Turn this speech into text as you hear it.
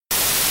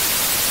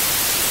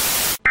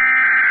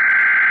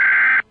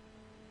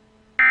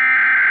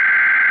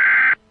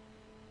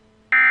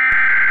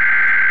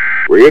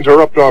We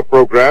interrupt our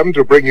program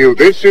to bring you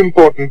this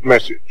important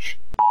message.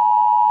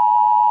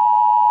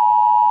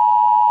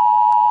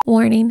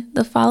 Warning,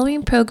 the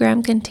following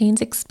program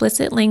contains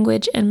explicit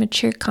language and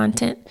mature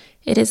content.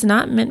 It is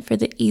not meant for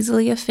the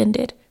easily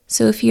offended.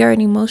 So if you are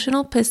an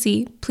emotional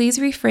pussy, please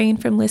refrain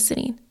from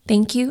listening.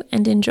 Thank you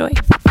and enjoy.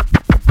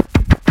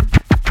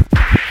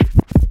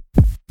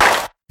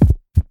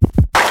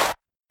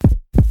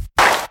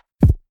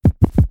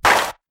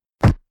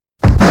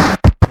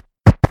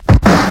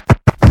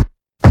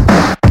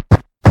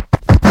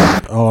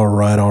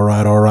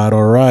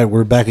 All right.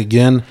 We're back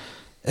again.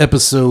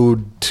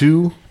 Episode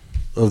 2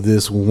 of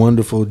this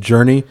wonderful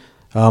journey.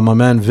 My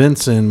man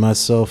Vince and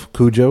myself,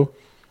 Cujo,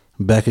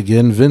 back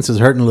again. Vince is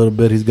hurting a little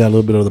bit. He's got a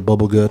little bit of the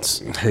bubble guts.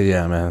 Hey,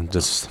 yeah, man.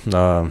 Just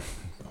bear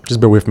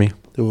with me.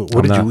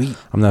 What did you eat?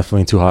 I'm not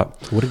feeling too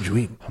hot. What did you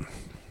eat?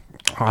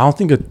 I don't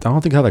think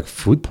I had like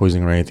food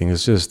poisoning or anything.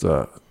 It's just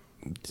that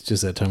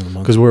time of the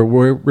month. Because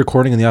we're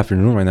recording in the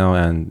afternoon right now,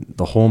 and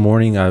the whole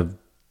morning I've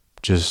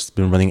just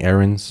been running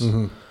errands.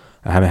 Mm-hmm.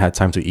 I haven't had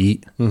time to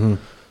eat. Mm-hmm.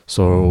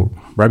 So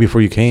right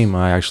before you came,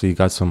 I actually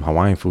got some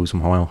Hawaiian food, some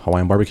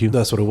Hawaiian barbecue.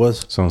 That's what it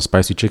was. Some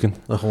spicy chicken.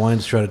 The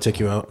Hawaiians try to take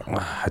you out.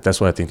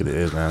 That's what I think it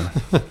is, man.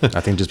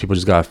 I think just people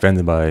just got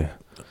offended by. I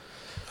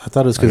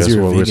thought it was because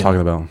you're a vegan. We were talking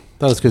about. I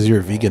thought it was because you're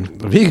a vegan.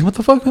 Vegan? What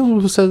the fuck?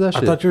 Who said that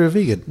shit? I thought you were a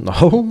vegan.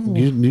 No.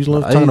 You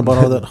love talking about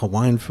all that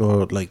Hawaiian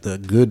food, like the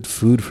good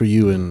food for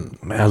you and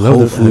man, I love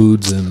Whole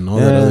Foods and all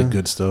that other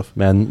good stuff.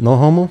 Man, no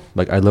homo.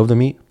 Like, I love the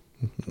meat.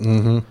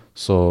 Mm-hmm.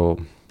 So,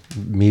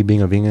 me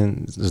being a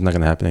vegan is not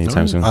going to happen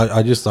anytime soon.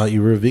 I just thought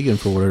you were a vegan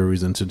for whatever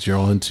reason, since you're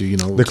all into,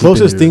 The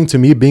closest thing to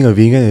me being a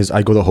vegan is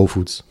I go to Whole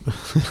Foods.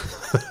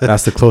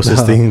 That's the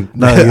closest thing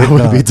I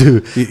would be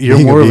to. You're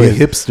more of a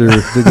hipster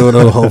to go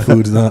to Whole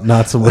Foods,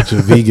 not so much a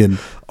vegan.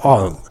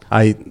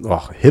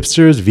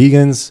 Hipsters,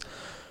 vegans.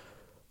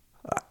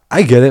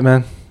 I get it,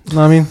 man. You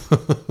know what I mean?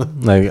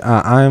 Like,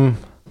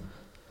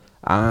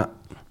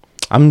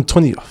 I'm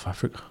 20. Oh, I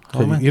forgot.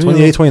 Oh, man,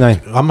 28, 29.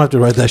 I'm going to have to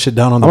write that shit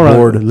down on the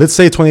board. Let's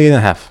say 28 and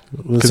a half.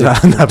 Let's say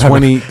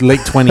 20, late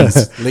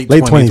 20s.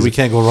 Late 20s. We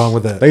can't go wrong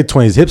with that. Late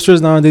 20s.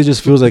 Hipsters nowadays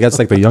just feels like that's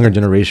like the younger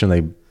generation,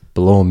 like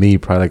below me,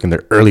 probably like in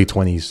their early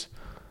 20s.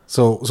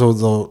 So as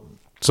a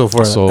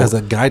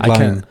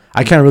guideline.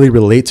 I can't really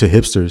relate to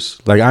hipsters.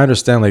 Like, I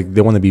understand, like,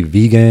 they want to be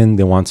vegan.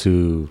 They want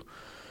to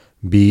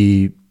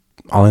be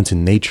all into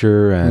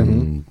nature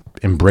and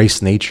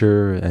embrace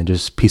nature and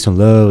just peace and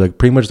love. Like,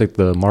 pretty much like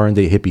the modern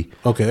day hippie.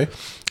 Okay.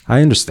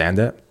 I understand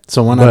that.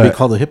 So why not be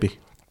called a hippie?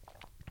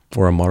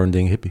 Or a modern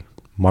day hippie.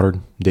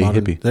 Modern day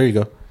hippie. There you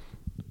go.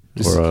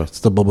 It's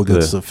the bubble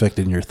guts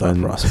affecting your thought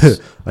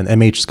process. An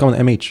MH. It's called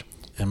an MH.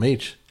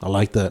 MH. I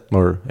like that.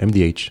 Or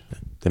MDH.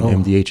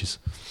 MDHs.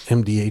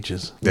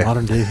 MDHs. Yeah.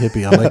 Modern day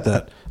hippie. I like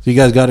that. So you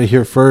guys got it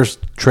here first.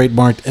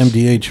 Trademarked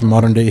MDH,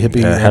 modern day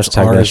hippie. Yeah,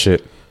 hashtag ours. That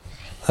shit.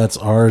 That's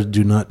ours.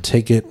 Do not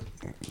take it.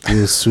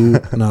 We'll sue.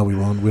 No, we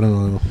won't. We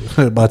don't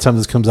know. By the time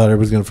this comes out,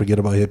 everybody's going to forget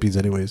about hippies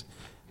anyways.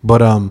 But,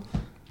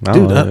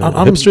 dude,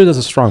 hipster is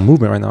a strong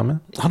movement right now,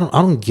 man. I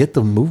don't get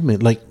the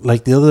movement.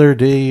 Like the other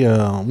day,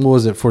 what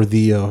was it, for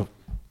the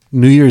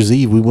New Year's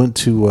Eve? We went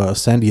to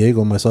San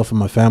Diego, myself and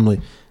my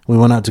family. We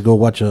went out to go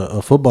watch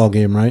a football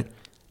game, right?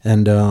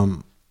 And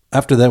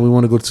after that, we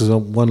want to go to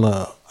one.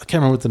 I can't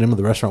remember what the name of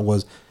the restaurant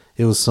was.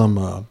 It was some.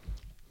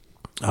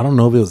 I don't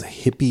know if it was a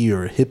hippie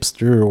or a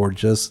hipster or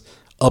just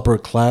upper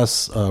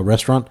class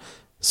restaurant.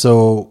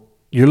 So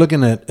you're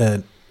looking at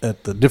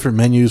the different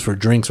menus for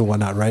drinks or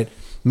whatnot, right?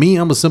 Me,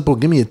 I'm a simple,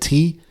 give me a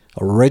tea,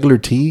 a regular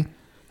tea,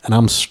 and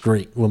I'm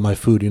straight with my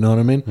food. You know what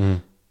I mean?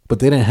 Mm. But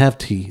they didn't have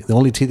tea. The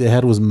only tea they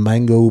had was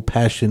mango,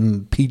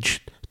 passion, peach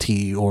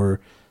tea,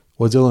 or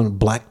what's the other one?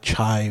 Black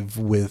chive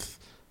with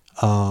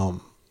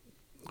some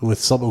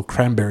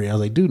cranberry. I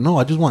was like, dude, no,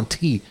 I just want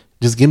tea.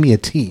 Just give me a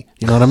tea.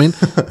 You know what I mean?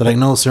 They're like,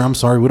 no, sir, I'm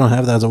sorry, we don't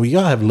have that. I was like, well, you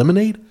gotta have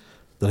lemonade?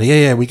 They're like,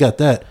 yeah, we got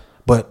that.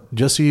 But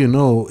just so you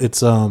know, it's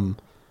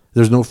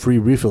there's no free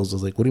refills. I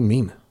was like, what do you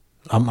mean?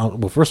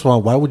 Well, first of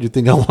all, why would you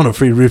think I want a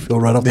free refill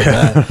right off the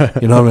bat?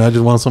 You know what I mean? I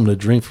just want something to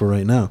drink for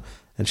right now.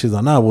 And she's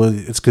like, well,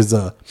 it's because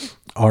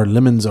our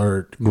lemons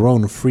are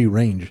grown free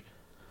range.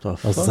 I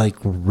was like,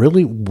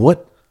 really?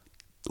 What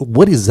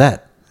is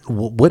that?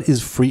 What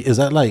is free? Is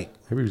that like...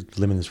 Every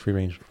lemon is free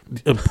range.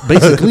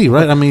 Basically,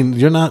 right? I mean,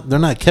 they're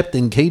not kept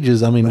in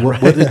cages. I mean,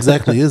 what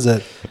exactly is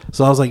that?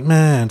 So I was like,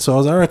 man. So I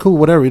was like, all right, cool,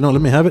 whatever.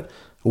 Let me have it.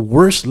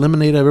 Worst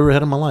lemonade I've ever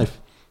had in my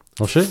life.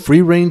 Oh, shit?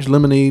 Free range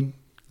lemonade,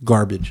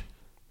 garbage.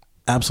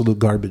 Absolute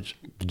garbage.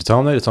 Did you tell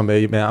them that? You told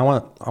me, man, I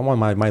want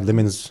my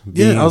lemons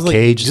being I was like,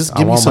 caged. Just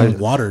give me some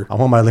water. I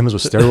want my lemons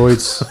with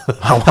steroids.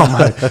 I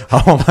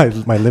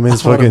want my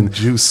lemons fucking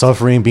juice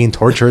suffering, being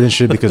tortured and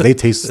shit because they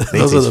taste.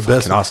 Those are the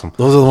best. Awesome.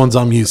 Those are the ones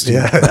I'm used to.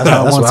 Yeah,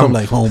 I want some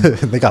like home.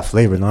 They got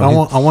flavor. I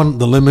want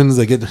the lemons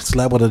that get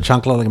slapped with a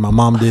chancla like my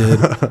mom did.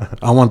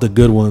 I want the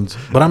good ones.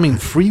 But I mean,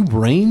 free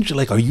range.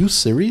 Like, are you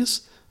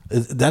serious?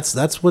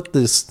 That's what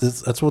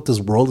this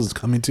world is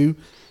coming to.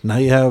 Now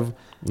you have.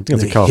 I think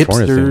it's a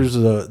California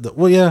hipsters,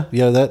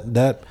 well,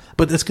 that,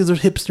 but that's because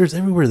there's hipsters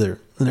everywhere there,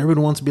 and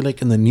everyone wants to be like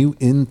in the new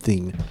in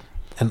thing,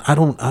 and I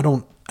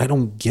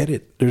don't get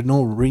it. There's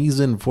no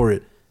reason for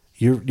it.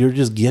 You're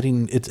just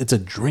getting it's a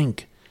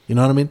drink. You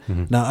know what I mean?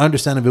 Mm-hmm. Now I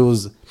understand if I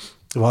was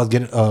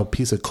getting a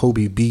piece of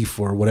Kobe beef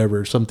or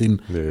whatever,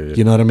 something,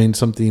 you know what I mean?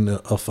 Something,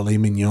 a filet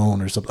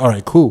mignon or something. All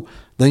right, cool.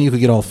 Then you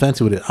could get all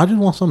fancy with it. I just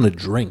want something to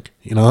drink,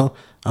 you know?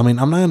 I mean,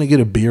 I'm not going to get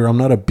a beer. I'm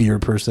not a beer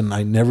person.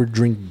 I never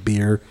drink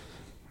beer.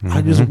 Mm-hmm.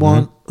 I just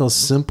want a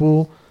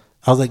simple,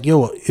 I was like,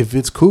 yo, if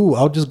it's cool,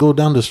 I'll just go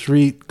down the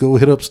street, go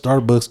hit up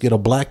Starbucks, get a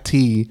black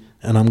tea,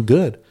 and I'm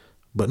good.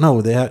 But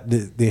no,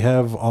 they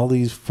have all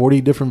these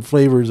 40 different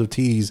flavors of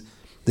teas.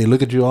 They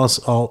look at you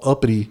all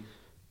uppity,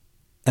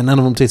 and none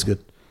of them taste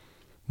good.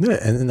 Yeah,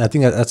 and I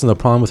think that's the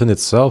problem within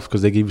itself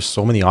because they give you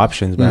so many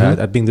options. But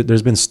I think that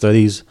there's been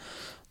studies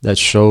that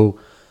show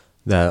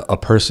that a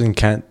person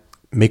can't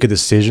make a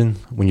decision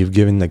when you've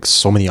given like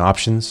so many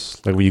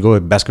options. Like when you go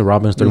at Baskin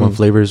Robbins, 31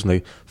 flavors, I'm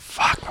like,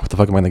 fuck, what the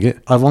fuck am I gonna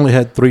get? I've only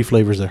had 3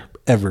 flavors there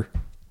ever,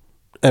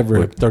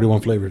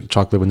 31 flavors: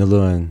 chocolate,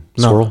 vanilla, and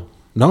swirl.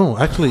 No,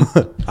 actually,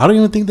 I don't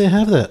even think they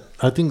have that.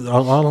 I think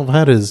all I've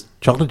had is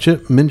chocolate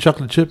chip, mint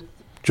chocolate chip,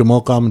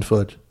 Jamal almond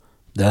fudge.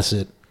 That's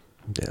it.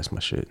 Yeah, that's my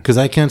shit. Because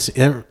I can't see,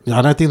 and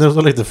I think those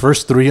are like the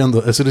first 3 on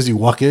the as soon as you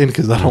walk in.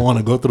 Because I don't want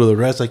to go through the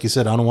rest. Like you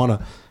said, I don't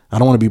want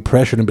to be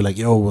pressured and be like,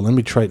 yo, well, let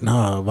me try it.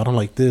 Nah, I don't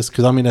like this.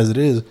 Because I mean, as it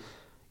is,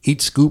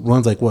 each scoop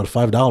runs like what,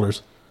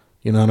 $5.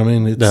 You know what I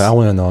mean? Yeah, I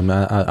want to know,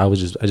 man. I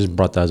just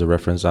brought that as a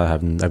reference.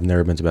 I've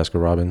never been to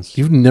Baskin Robbins.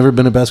 You've never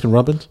been to Baskin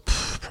Robbins?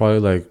 Probably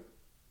like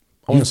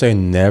I wouldn't say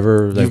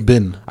never. Like, you've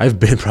been. I've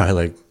been probably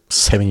like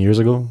 7 years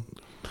ago.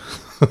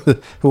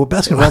 Well,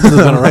 Baskin Robbins has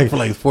been around for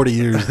like 40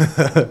 years.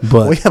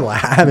 But well, I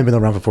haven't been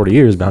around for 40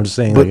 years, but I'm just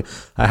saying, like,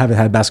 I haven't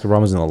had Baskin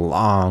Robbins in a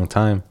long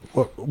time.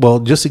 Well,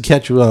 just to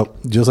catch you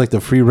up, just like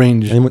the free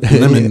range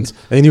lemons.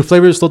 Any new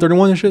flavors still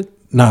 31 and shit?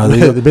 No,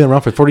 they've been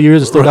around for 40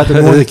 years and still got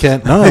 31. They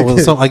can't. No,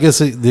 well, I guess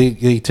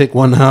they take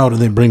one out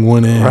and they bring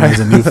one in as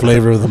a new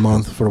flavor of the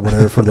month for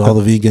whatever for all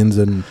the vegans.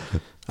 And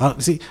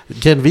see,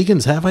 can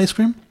vegans have ice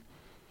cream?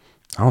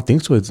 I don't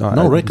think so. It's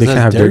no, right? They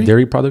can't have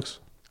dairy products.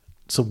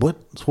 So what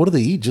do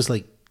they eat? Just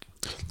like,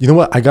 you know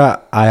what? I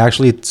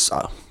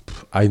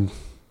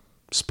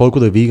spoke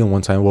with a vegan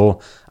one time.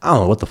 Well, I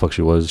don't know what the fuck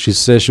she was. She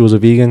said she was a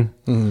vegan.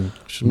 Maybe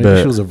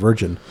she was a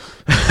virgin.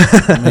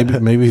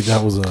 maybe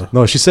that was a...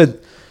 No, she said,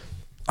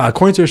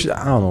 according to her,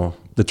 I don't know.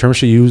 The term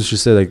she used, she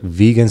said like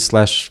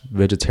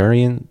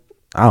vegan/vegetarian.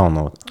 I don't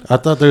know. I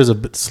thought there was a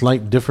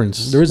slight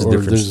difference. There is a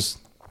difference.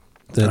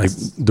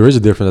 There is a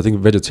difference. I think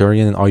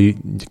vegetarian,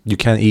 you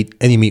can't eat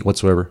any meat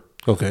whatsoever.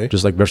 Okay.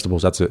 Just like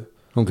vegetables, that's it.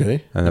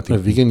 Okay. And I think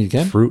vegan you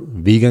can? Fruit.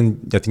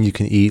 Vegan, I think you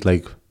can eat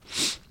like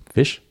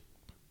fish.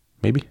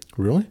 Maybe.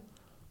 Really?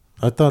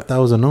 I thought that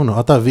was a no-no.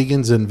 I thought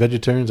vegans and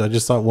vegetarians, I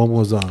just thought one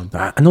was on.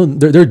 I know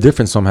they're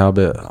different somehow,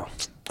 but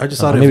I just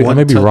thought I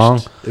may be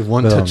wrong. If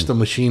one touched the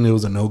machine, it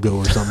was a no-go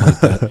or something like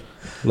that.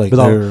 Like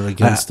they're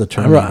against the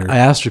Terminator. I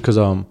asked her because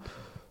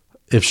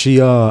if she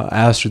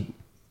asked her,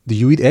 do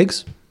you eat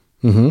eggs?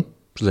 Mm-hmm.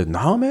 She's like,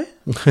 no, man.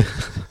 And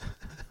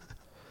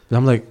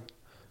I'm like,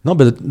 no,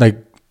 but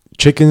like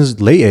chickens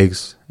lay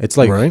eggs. It's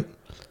like right.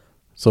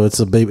 So it's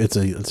a baby. It's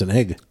an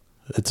egg.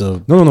 It's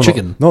a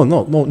chicken.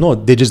 No.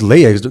 They just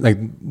lay eggs. Like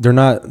they're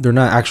not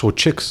actual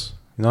chicks.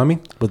 You know what I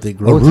mean? But they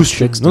grow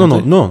chicks.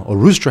 No. A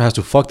rooster has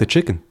to fuck the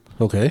chicken.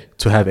 Okay.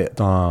 To have it,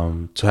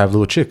 to have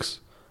little chicks.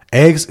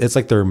 Eggs, it's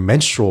like their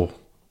menstrual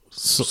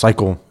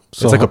cycle.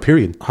 So it's like a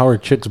period. How are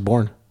chicks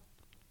born?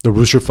 The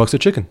rooster fucks the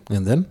chicken,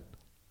 and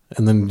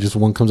then just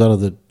one comes out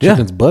of the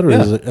chicken's butt, or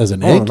is it as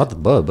an egg? No, not the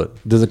bud,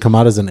 but does it come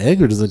out as an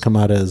egg, or does it come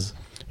out as?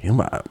 You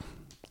know, I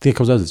think it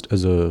comes out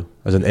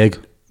as an egg,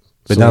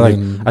 but not like.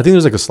 I think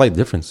there's like a slight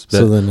difference.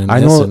 So then, in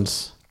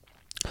essence,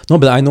 no,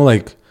 but I know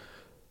like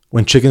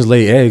when chickens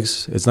lay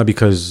eggs, it's not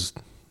because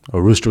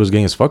a rooster was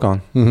getting his fuck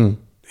on. Mm-hmm.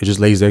 It just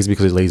lays eggs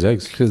because it lays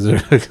eggs.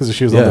 Because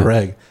she was on the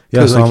rag.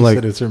 Yeah, so like I'm like,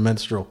 said, it's her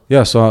menstrual.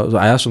 Yeah, so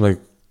I asked him like,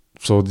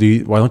 so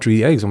why don't you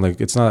eat eggs? I'm like,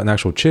 it's not an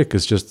actual chick.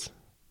 It's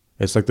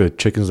like the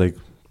chicken's like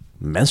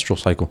menstrual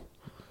cycle.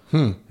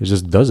 It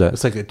just does that.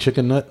 It's like a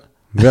chicken nut.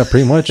 Yeah,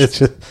 pretty much.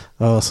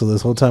 So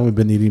this whole time we've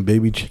been eating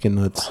baby chicken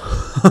nuts.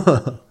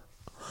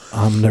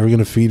 I'm never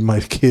gonna feed my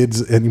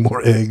kids any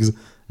more eggs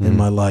in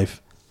my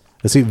life.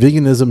 I see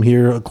veganism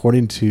here,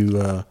 according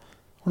to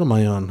what am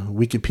I on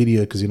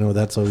Wikipedia? Because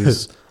that's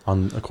always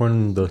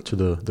according to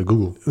the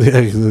Google.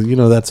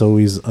 Yeah, that's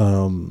always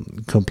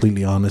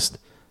completely honest.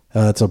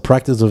 It's a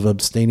practice of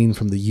abstaining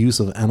from the use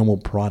of animal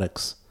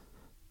products,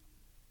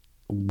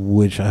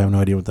 which I have no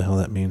idea what the hell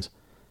that means.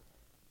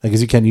 I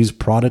guess you can't use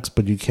products,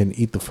 but you can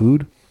eat the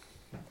food.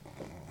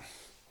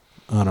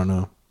 I don't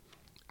know.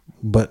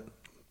 But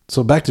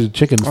so back to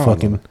chicken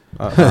fucking.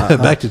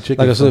 Back to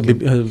chicken. Like I said,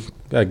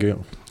 gotta get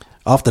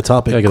off the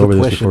topic. Gotta get over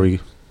this before we.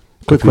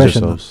 Quick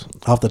question.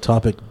 Off the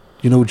topic.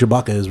 You know who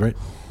Chewbacca is, right?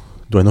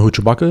 Do I know who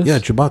Chewbacca is? Yeah,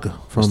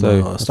 Chewbacca from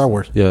Star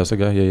Wars. Yeah, that's the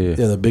guy. Yeah.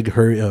 Yeah, the big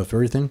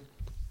furry thing.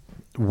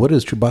 What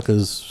does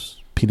Chewbacca's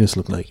penis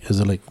look like? Is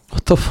it like,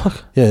 what the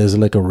fuck? Yeah, is it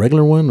like a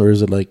regular one, or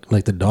is it like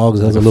the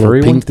dog's has a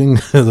little pink thing?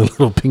 Has a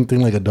little pink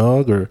thing like a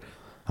dog, or?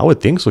 I would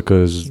think so,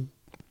 because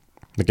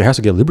like it has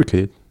to get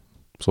lubricated.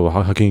 So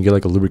how can you get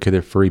like a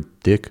lubricated furry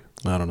dick?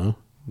 I don't know.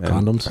 And-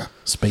 Condoms,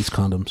 space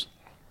condoms.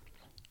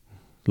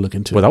 Look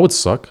into Well, it. that would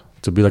suck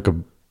to be like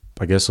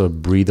I guess a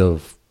breed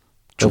of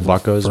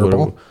Chewbacca's, furball?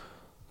 whatever.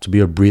 To be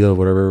a breed of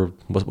whatever.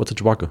 What's a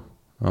Chewbacca?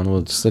 I don't know.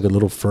 It's like a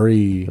little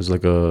furry. It's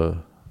like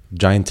a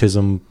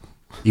giantism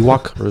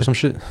Ewok or some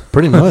shit.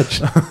 Pretty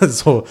much.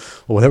 So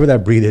whatever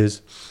that breed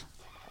is.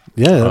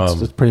 Yeah,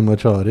 that's pretty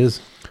much all it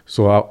is.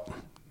 So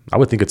I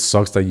would think it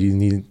sucks that you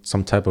need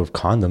some type of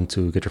condom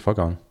to get your fuck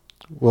on.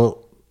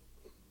 Well,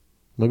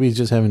 maybe he's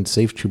just having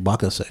safe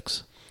Chewbacca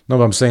sex. No,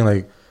 but I'm saying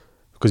like,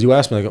 because you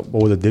asked me like,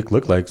 what would the dick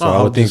look like? So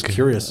I would think,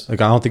 curious. like,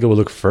 I don't think it would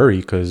look furry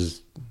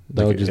because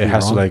That would just it be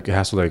has wrong.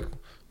 to like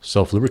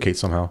self lubricate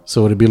somehow.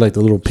 So would it be like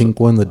the little pink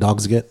one the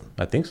dogs get?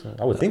 I think so.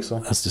 I would think so.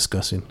 That's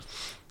disgusting.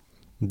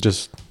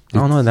 Just I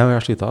don't know. I never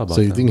actually thought about.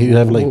 So you that. think he'd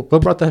have like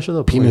what brought that shit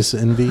up? penis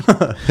envy?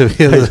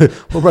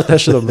 What brought that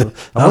shit up?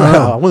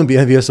 I wouldn't be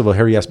envious of a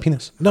hairy ass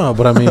penis. No,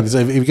 but I mean, if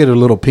you get a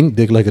little pink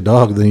dick like a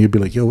dog, then you'd be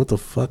like, yo, what the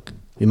fuck?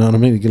 You know what I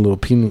mean? You get a little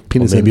penis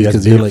Maybe envy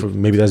that's because big.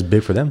 Maybe that's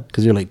big for them.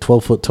 because you're like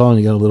 12 foot tall and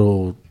you got a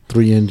little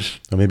 3-inch.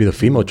 Or maybe the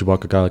female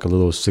Chewbacca got like a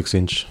little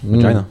 6-inch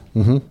vagina.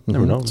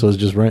 Never know. So it's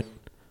just right.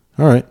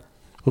 All right.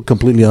 Well,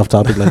 completely off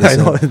topic. Like I I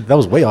know said, that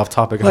was way off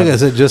topic. like I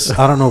said, just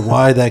I don't know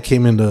why that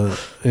came into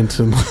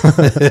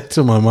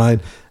to my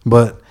mind,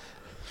 but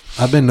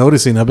I've been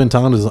noticing. I've been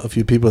talking to a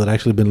few people that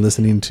actually been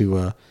listening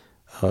to,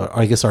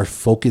 I guess our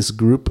focus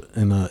group,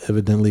 and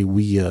evidently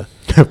we,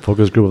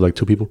 focus group of like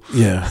 2 people.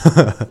 yeah,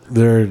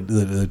 they're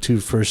the 2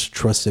 first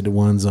trusted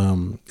ones.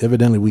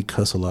 Evidently we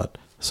cuss a lot,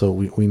 so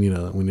we need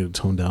to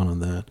tone down on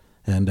that.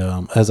 And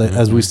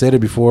as we stated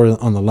before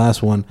on the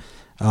last one,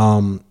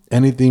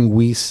 anything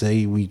we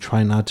say, we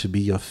try not to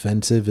be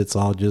offensive. It's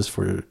all just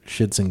for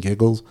shits and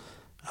giggles.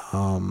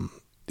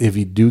 If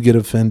you do get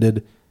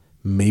offended,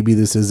 maybe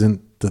this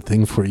isn't the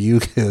thing for you,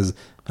 because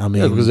I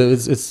mean,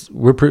 because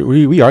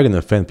we are going to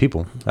offend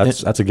people.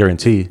 That's a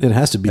guarantee. it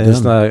has to be And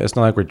done. it's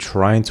not like we're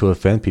trying to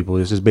offend people.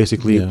 It's just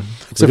basically Yeah.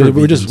 Except for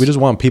we just vegans.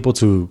 want people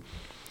to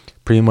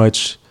pretty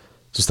much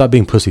to stop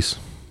being pussies.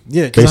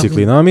 Yeah, 'cause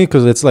Basically, you know what I mean?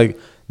 Because it's like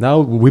now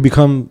we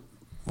become,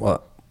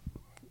 well,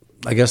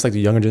 I guess like the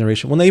younger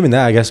generation. Well, not even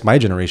that. I guess my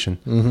generation.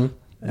 Mm-hmm.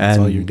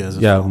 And all you guys.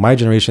 yeah, my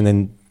generation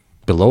and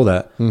below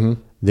that, Mm-hmm.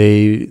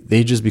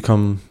 they just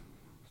become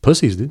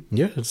pussies, dude.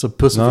 Yeah, it's a Know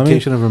what I mean?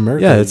 pussification of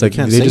America. Yeah, it's You like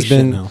can't they've say just shit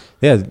been. now.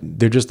 Yeah,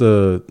 they're just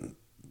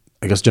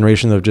I guess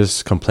generation of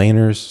just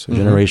complainers. A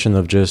generation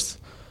of just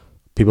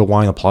people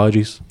wanting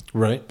apologies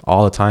Right.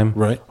 all the time.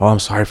 Right. Oh, I'm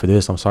sorry for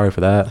this. I'm sorry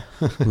for that.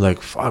 I'm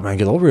like, fuck, man,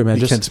 get over it, man.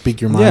 You Just can't speak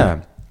your mind.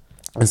 Yeah.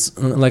 It's,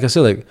 like I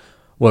said, like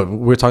what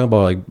we're talking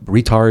about, like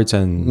retards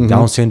and Mm-hmm.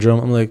 Down syndrome.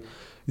 I'm like,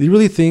 do you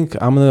really think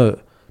I'm gonna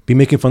be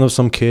making fun of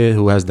some kid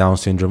who has Down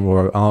syndrome,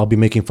 or I'll be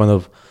making fun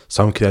of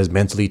some kid that's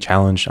mentally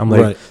challenged? I'm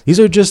like, Right. these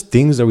are just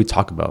things that we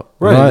talk about.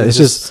 Right. You know, It's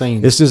just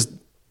saying. it's just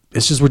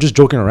we're just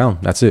joking around.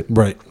 That's it.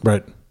 Right.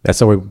 Right. That's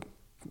how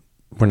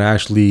we're not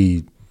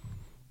actually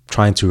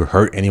trying to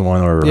hurt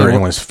anyone or Yeah, hurt well-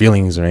 anyone's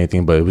feelings or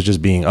anything, but it was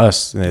just being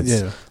us. And it's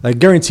Yeah. like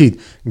guaranteed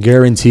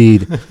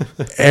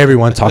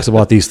everyone talks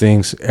about these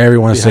things.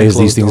 Everyone Behind says these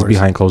closed things doors.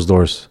 behind closed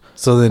doors.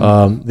 So then,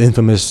 The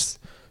infamous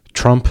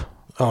Trump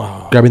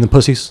oh, grabbing the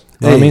pussies.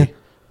 You know what I hey, mean?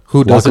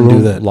 who doesn't locker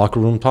room, do that? Locker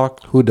room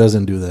talk. Who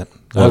doesn't do that?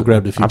 I've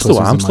grabbed a few.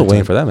 I'm still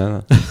waiting for that,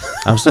 man.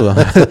 I'm still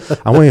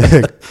I'm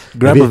waiting.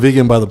 Grab If a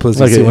vegan by the pussy.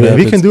 Like, see what if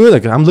he happens. can do it,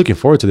 like I'm looking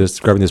forward to this,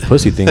 grabbing this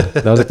pussy thing.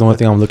 That was like the only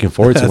thing I'm looking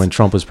forward to when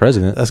Trump was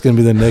president. That's gonna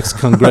be the next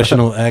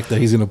congressional act that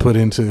he's gonna put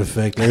into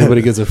effect.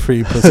 Everybody gets a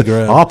free pussy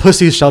grab All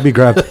pussies shall be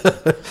grabbed.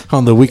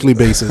 on the weekly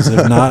basis.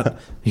 If not,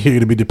 you're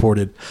gonna be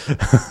deported.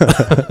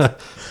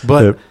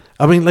 But Yep.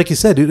 I mean, like you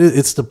said, dude,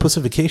 it's the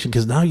pussification,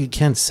 because now you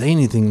can't say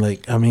anything.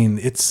 Like, I mean,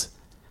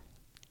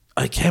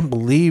 I can't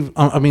believe.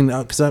 I mean,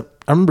 because I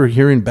remember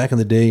hearing back in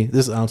the day.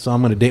 So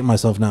I'm gonna date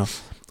myself now.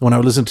 When I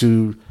would listen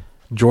to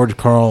George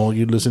Carl,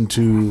 you'd listen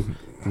to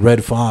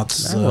Red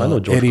Fox, I know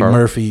George Eddie Carl.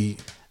 Murphy,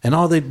 and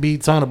all they'd be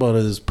talking about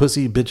is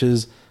pussy,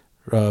 bitches,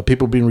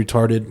 people being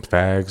retarded.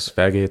 Fags,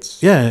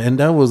 faggots. Yeah, and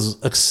that was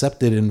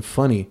accepted and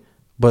funny.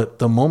 But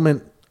the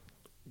moment,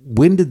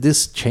 when did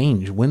this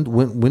change? When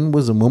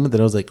was the moment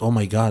that I was like, oh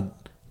my God,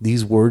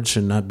 these words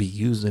should not be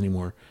used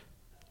anymore?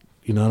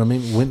 You know what I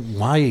mean?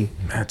 Why?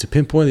 Man, to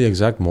pinpoint the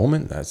exact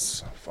moment,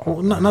 that's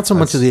Well, not so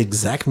much of the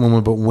exact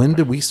moment, but when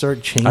did we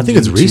start changing? I think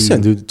it's to-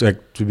 recent, dude. Like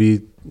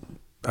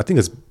I think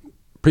it's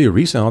pretty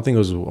recent. I don't think it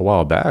was a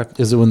while back.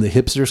 Is it when the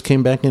hipsters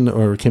came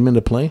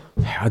into play?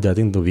 I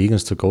think the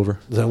vegans took over.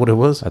 Is that what it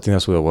was? I think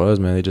that's what it was,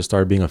 man. They just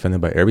started being offended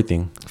by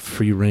everything.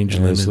 Free range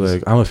And limits. it's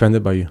like, I'm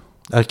offended by you.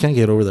 I can't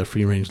get over that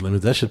free range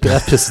limit. That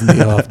pisses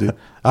me off, dude.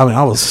 I mean,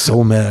 I was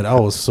so mad.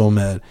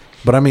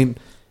 But I mean,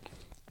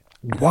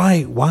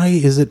 why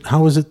is it?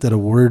 How is it that a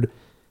word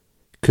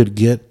could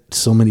get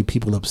so many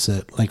people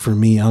upset? Like for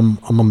me, I'm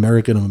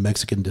American of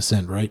Mexican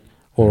descent, right?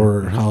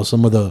 Or how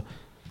some of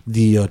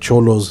the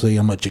cholos say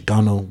I'm a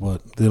Chicano,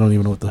 but they don't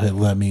even know what the hell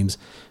that means.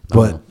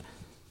 But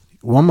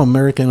well, I'm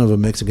American of a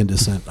Mexican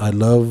descent. I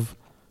love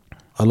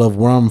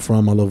where I'm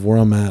from. I love where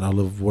I'm at. I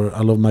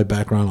love my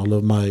background. I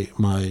love my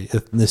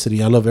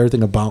ethnicity. I love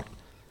everything about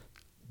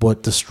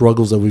what the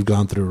struggles that we've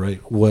gone through, right?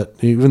 What,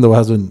 even though it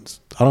hasn't,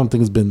 I don't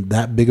think it's been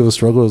that big of a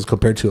struggle as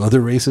compared to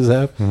other races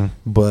have. Mm-hmm.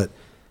 But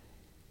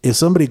if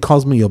somebody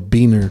calls me a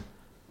beaner,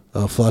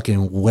 a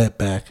fucking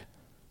wetback,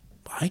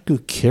 I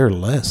could care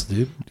less,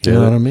 dude. You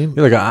know what I mean?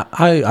 Yeah, like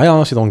I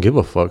honestly don't give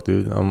a fuck,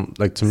 dude.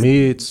 Like to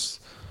me, it's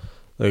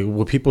like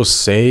what people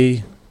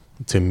say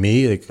to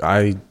me. Like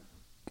I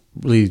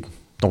really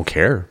don't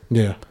care.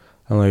 Yeah.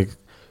 I'm like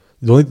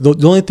the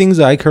only things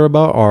that I care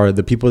about are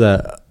the people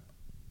that,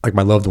 like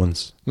my loved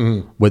ones.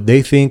 Mm-hmm. What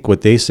they think,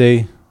 what they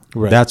say,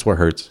 that's what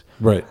hurts.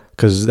 Right.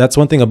 Because that's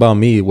one thing about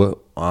me. What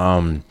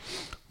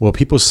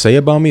people say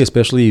about me,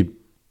 especially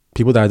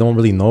people that I don't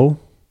really know,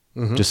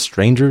 just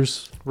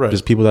strangers. Right.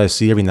 Just people that I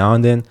see every now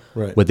and then.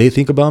 Right. What they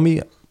think about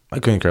me, I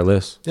couldn't care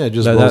less. Yeah, it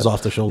just rolls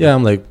off the shoulder. Yeah,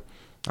 I'm like,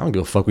 I don't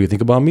give a fuck what you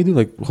think about me, dude.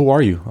 Like, who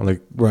are you? I'm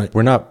like,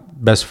 we're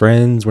not best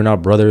friends. We're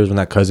not brothers. We're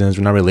not cousins.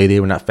 We're not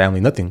related. We're not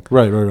family. Nothing.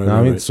 Right. You know what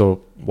I mean?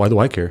 So why do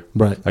I care?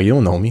 Right. Like, you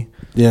don't know me.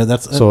 Yeah,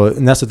 that's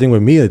the thing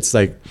with me. It's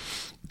like,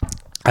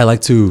 I like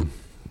to,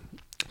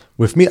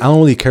 with me, I don't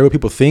really care what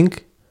people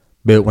think,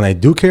 but when I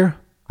do care,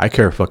 I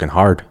care fucking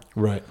hard.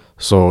 Right.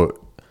 So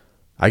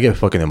I get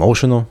fucking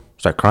emotional.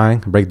 Start crying,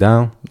 break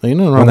down. You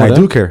know, when I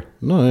do care.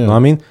 No, yeah. You know what I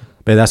mean?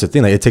 But that's the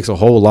thing. Like, it takes a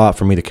whole lot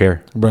for me to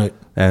care. Right.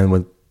 And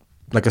when,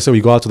 like I said,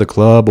 we go out to the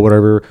club or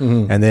whatever,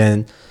 and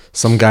then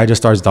some guy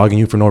just starts dogging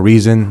you for no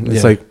reason.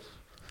 It's like,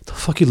 the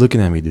fuck you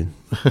looking at me, dude?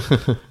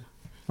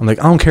 I'm like,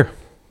 I don't care.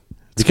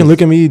 You can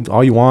look at me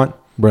all you want.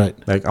 Right.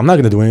 Like, I'm not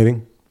going to do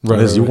anything. Right.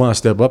 Unless you want to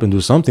step up and do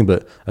something.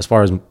 But as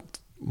far as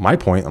my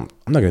point, I'm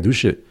not going to do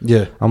shit.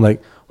 Yeah. I'm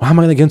like, why am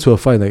I going to get into a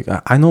fight? Like,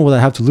 I know what I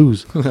have to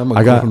lose. I'm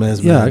a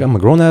grown-ass man. I'm a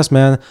grown-ass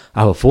man.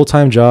 I have a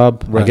full-time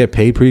job. Right. I get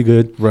paid pretty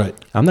good. Right.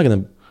 I'm not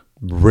going to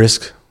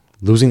risk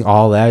losing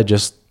all that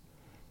just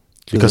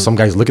because some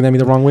guy's looking at me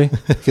the wrong way.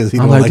 Because he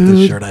don't like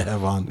the shirt I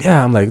have on.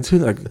 Yeah, I'm like,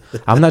 dude, like,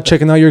 I'm not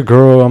checking out your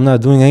girl. I'm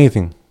not doing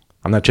anything.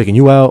 I'm not checking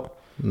you out.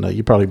 No,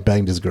 you probably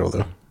banged his girl,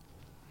 though.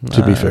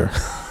 To be fair.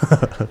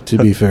 To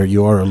be fair,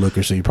 you are a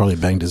looker, so you probably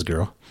banged his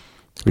girl.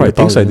 Probably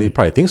thinks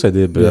I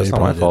did, but that's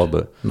not my fault.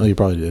 But no, you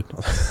probably did.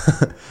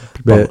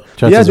 But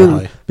yeah,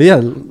 dude, but yeah,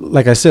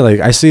 like I said, like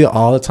I see it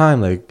all the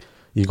time. Like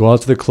you go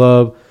out to the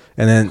club,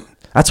 and then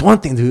that's one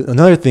thing, dude.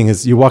 Another thing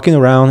is you're walking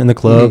around in the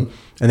club,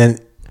 and then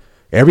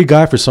every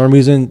guy for some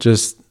reason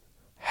just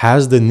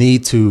has the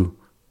need to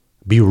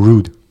be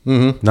rude.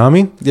 Know what I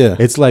mean? Yeah.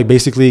 It's like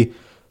basically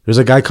there's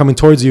a guy coming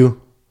towards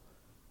you,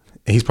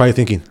 and he's probably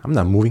thinking, "I'm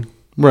not moving."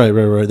 Right.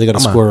 They got to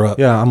square up.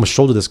 Yeah, I'm gonna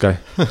shoulder this guy,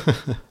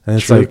 and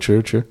it's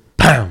true.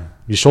 Bam!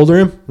 You shoulder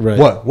him. Right.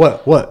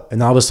 What?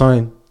 And all of a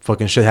sudden,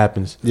 fucking shit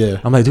happens. Yeah.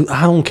 I'm like, dude,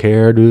 I don't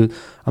care, dude.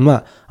 I'm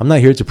not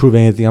here to prove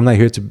anything. I'm not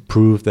here to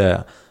prove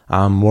that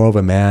I'm more of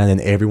a man than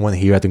everyone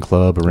here at the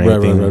club or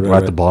anything, or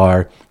at the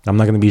bar. I'm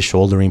not gonna be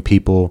shouldering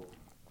people.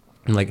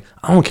 I'm like,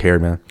 I don't care,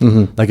 man.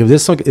 Like if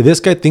this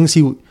guy thinks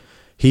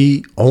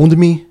he owned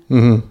me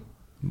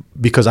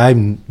because I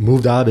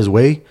moved out of his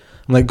way,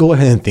 I'm like, go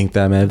ahead and think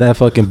that, man. If that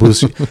fucking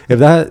boosts, if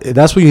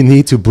that's what you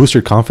need to boost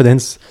your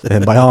confidence,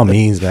 then by all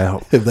means,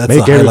 man. If that's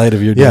the highlight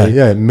of your day,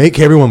 yeah, make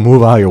everyone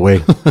move out of your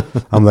way.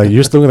 I'm like,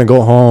 you're still gonna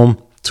go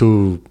home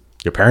to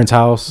your parents'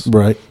 house,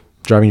 right?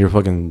 Driving your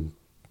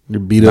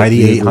beat up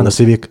 98 Honda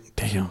Civic.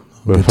 Damn,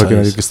 but fucking,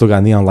 you still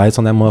got neon lights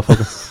on that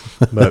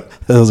motherfucker. But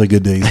that was a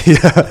good day.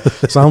 Yeah.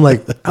 So I'm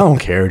like, I don't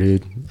care,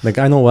 dude. Like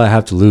I know what I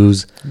have to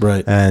lose,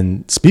 right?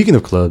 And speaking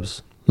of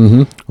clubs.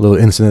 A little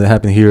incident that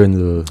happened here in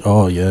the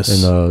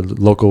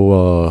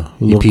local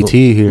EPT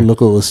here,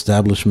 local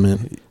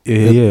establishment.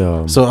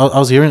 Yeah. So I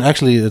was hearing.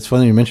 Actually, it's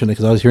funny you mentioned it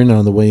because I was hearing it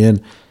on the way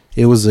in.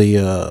 It was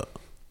a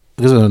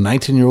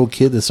 19-year-old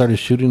kid that started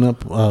shooting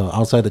up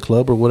outside the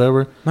club or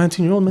whatever.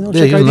 19-year-old man.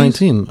 Yeah, he was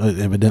 19.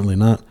 Evidently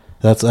not.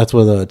 That's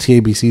where the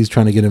TABC is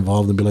trying to get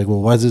involved and be like,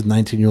 well, why is this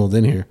 19-year-old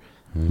in here?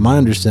 My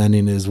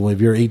understanding is, well, if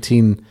you're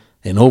 18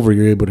 and over,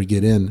 you're able to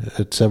get in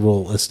at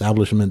several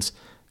establishments.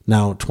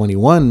 Now,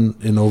 21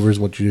 and over is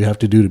what you have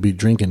to do to be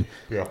drinking.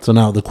 Yeah. So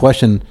now the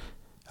question,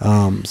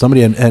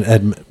 somebody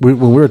when we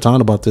were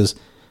talking about this,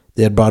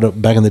 they had brought up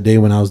back in the day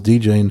when I was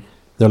DJing.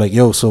 They're like,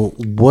 "Yo, so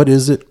what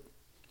is it?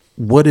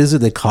 What is it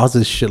that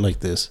causes shit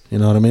like this? You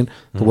know what I mean?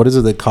 So what is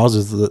it that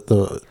causes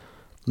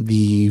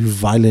the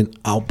violent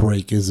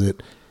outbreak? Is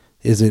it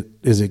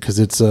because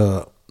it's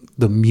the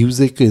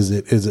music? Is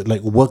it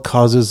like what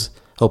causes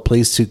a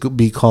place to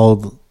be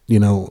called,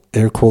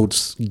 air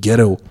quotes,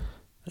 ghetto?"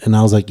 And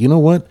I was like, you know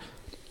what?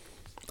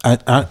 I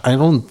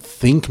don't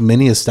think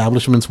many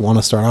establishments want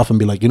to start off and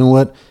be like, you know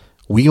what?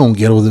 We gonna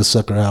ghetto this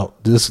sucker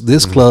out.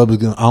 This club is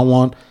gonna. I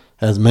want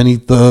as many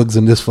thugs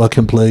in this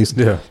fucking place.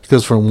 Yeah.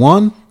 Because for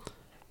one,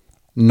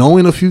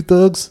 knowing a few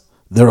thugs,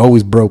 they're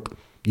always broke.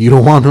 You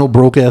don't want no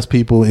broke ass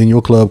people in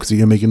your club because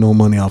you're making no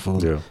money off of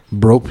them. Yeah.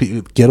 Broke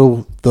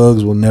ghetto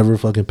thugs will never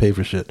fucking pay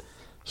for shit.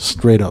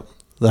 Straight up.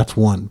 That's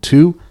one.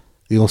 Two,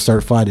 you're gonna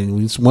start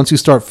fighting. Once you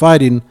start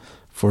fighting.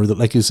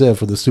 Like you said,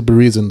 for the stupid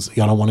reasons,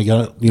 y'all don't want to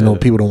get,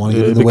 people don't want to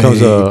get in the way. It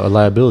becomes a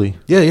liability.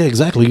 Yeah,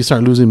 exactly. You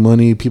start losing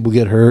money. People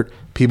get hurt.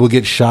 People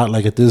get shot,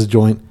 like at this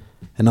joint.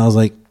 And I was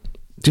like,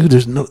 dude,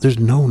 there's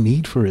no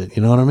need for it.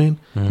 You know what I mean?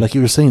 Like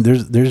you were saying,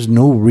 there's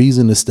no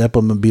reason to step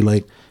up and be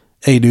like,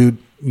 hey, dude,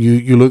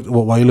 you look,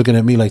 well, why are you looking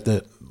at me like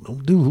that?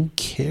 Dude, who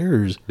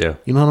cares? Yeah.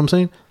 You know what I'm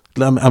saying?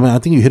 I mean, I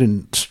think you hit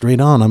it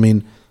straight on. I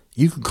mean,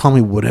 you can call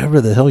me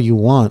whatever the hell you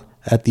want.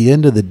 At the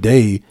end of the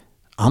day,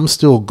 I'm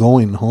still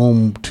going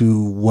home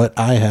to what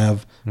I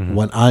have,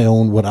 what I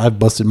own, what I've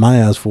busted my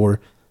ass for,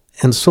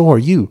 and so are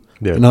you.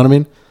 Yeah. You know what I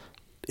mean?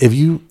 If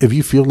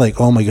you feel like,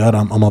 oh my God,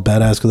 I'm a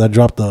badass because I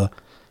dropped the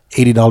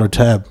 $80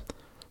 tab,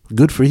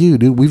 good for you,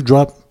 dude. We've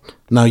dropped.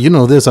 Now you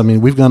know this. I mean,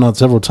 we've gone out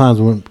several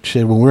times. When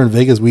we're in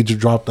Vegas, we just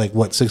dropped like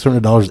what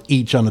 $600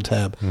 each on the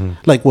tab,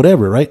 like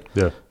whatever, right?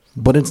 Yeah.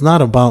 But it's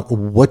not about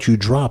what you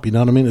drop. You know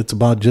what I mean? It's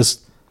about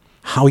just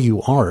how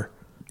you are.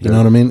 You know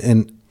what I mean?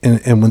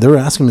 And when they were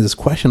asking me this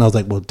question, I was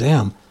like, well,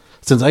 damn.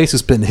 Since I used to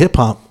spin hip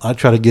hop, I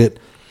try to get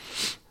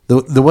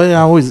the way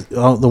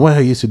I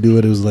used to do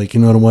it. It was like, you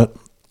know what?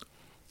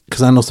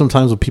 Because I know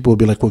sometimes when people would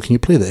be like, well, can you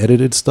play the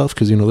edited stuff?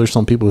 Because, you know, there's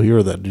some people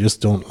here that just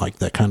don't like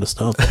that kind of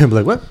stuff. I'm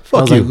like, what? Fuck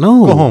I was you. like,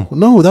 no. Go home.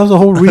 No, that was the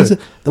whole reason.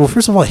 Well,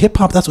 first of all, hip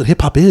hop, that's what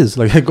hip hop is.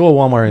 Like, go to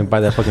Walmart and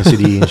buy that fucking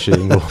CD and shit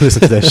and go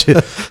listen to that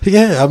shit.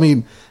 Yeah, I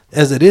mean,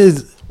 as it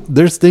is,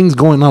 there's things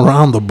going on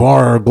around the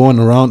bar or going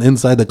around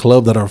inside the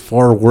club that are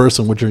far worse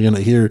than what you're going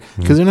to hear.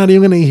 Because you're not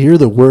even going to hear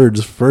the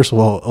words, first of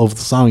all, of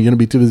the song. You're going to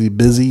be too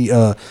busy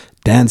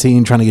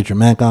dancing, trying to get your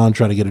Mac on,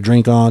 trying to get a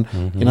drink on.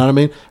 You know what I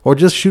mean? Or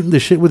just shooting the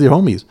shit with your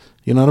homies.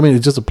 You know what I mean?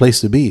 It's just a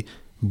place to be.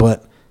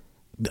 But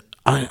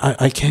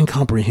I can't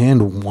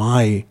comprehend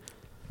why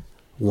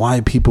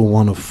people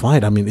want to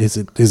fight. I mean, is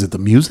it the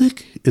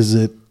music? Is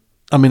it?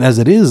 I mean, as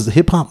it is,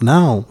 hip hop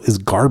now is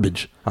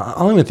garbage. I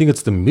don't even think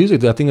it's the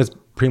music. I think it's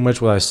pretty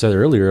much what I said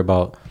earlier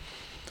about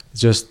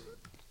just.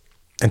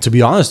 And to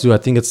be honest, dude, I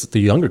think it's the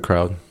younger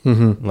crowd,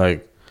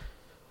 like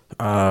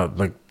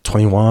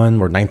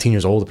 21 or 19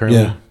 years old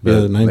apparently.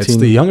 Yeah, 19. It's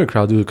the younger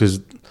crowd, dude, because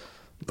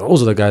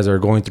those are the guys that are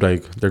going through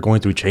they're going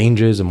through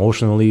changes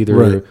emotionally.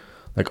 They're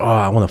like, oh,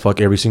 I want to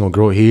fuck every single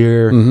girl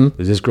here.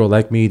 Does this girl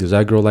like me? Does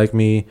that girl like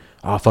me?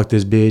 Oh, fuck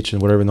this bitch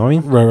and whatever. You know what I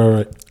mean?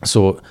 Right.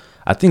 So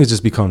I think it's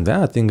just become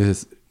that. I think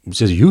it's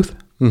just youth.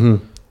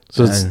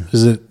 So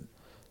is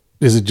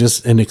it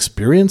just an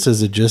experience?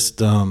 Is it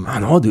just I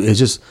don't know, dude. It's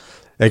just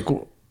like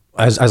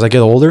as I get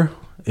older,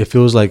 it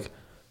feels like,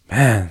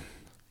 man,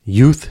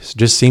 youth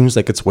just seems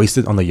like it's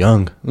wasted on the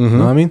young. You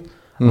know what I mean?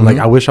 I'm like,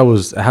 I wish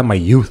I had my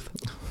youth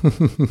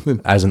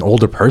as an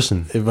older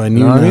person. If I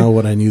knew now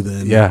what I knew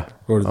then. Yeah.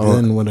 Or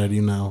then what I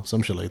do now.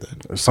 Some shit like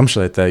that. Some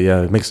shit like that,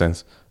 yeah. It makes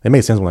sense. It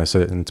made sense when I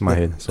said it into my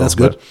head. So, that's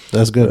good.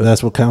 That's good.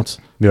 That's what counts.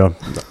 Yeah.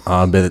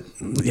 But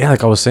yeah,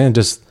 like I was saying,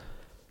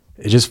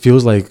 it just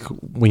feels like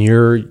when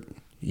you're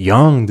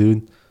young,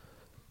 dude,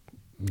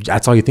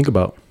 that's all you think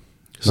about.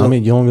 So I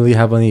mean, you don't really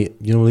have any,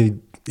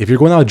 if you're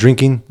going out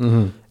drinking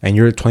and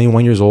you're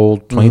 21 years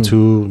old,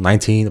 22,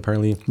 19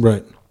 apparently.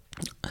 Right.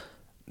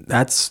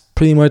 That's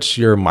pretty much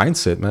your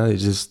mindset, man.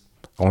 It's just,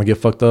 I want to get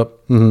fucked up.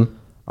 I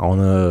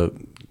want to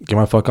get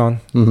my fuck on.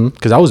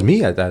 Because that was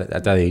me at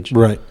that age.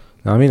 Right.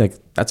 You know what I mean? Like,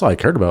 that's all I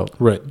cared about.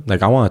 Right.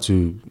 Like, I wanted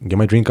to get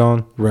my drink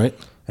on. Right.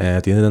 And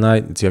at the end of the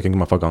night, see if I can get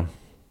my fuck on.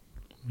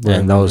 Right,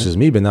 and that was just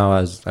me. But now,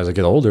 as I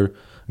get older,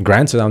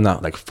 granted, I'm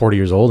not like 40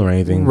 years old or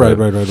anything. Right.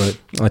 I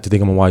like to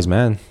think I'm a wise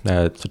man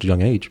at such a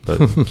young age.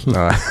 But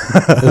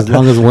as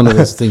long as one of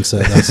us thinks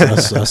that,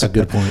 that's a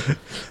good point.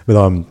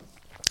 But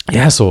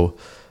yeah. So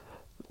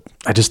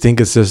I just think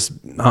it's just.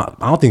 I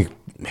don't think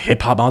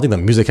hip hop. I don't think the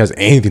music has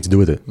anything to do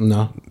with it.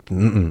 No.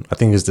 I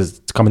think it's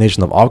this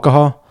combination of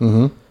alcohol,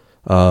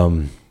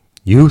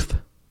 youth,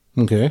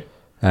 okay,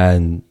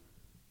 and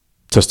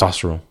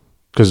testosterone.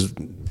 Because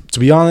to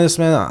be honest,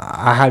 man,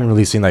 I haven't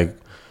really seen like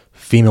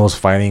females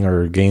fighting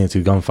or getting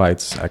into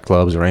gunfights at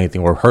clubs or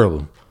anything, or heard of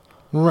them.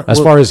 Right. As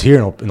far as here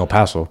in El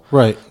Paso.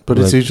 Right. But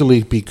it's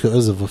usually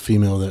because of a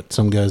female that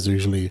some guys are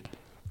usually,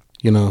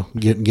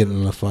 getting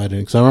in a fight.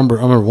 Because I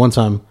remember one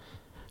time,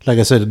 like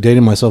I said,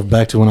 dating myself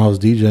back to when I was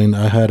DJing,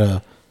 I had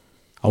I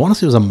want to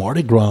say it was a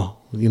Mardi Gras,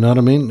 you know what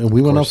I mean? And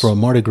we went out for a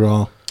Mardi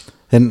Gras.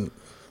 And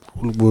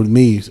with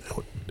me,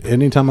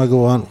 anytime I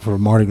go out for a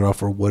Mardi Gras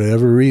for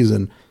whatever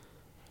reason,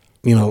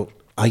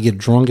 I get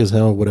drunk as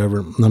hell, whatever.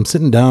 And I'm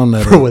sitting down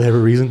for whatever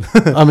reason.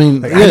 I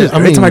mean,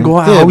 every time I go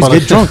out, I always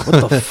get drunk.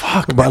 What the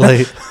fuck? But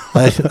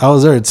I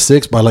was there at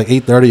 6. By like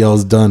 8:30, I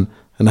was done,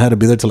 and I had to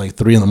be there till like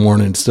 3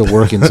 a.m, still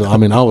working. So I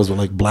mean, I was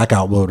like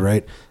blackout mode,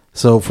 right?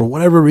 So for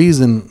whatever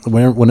reason,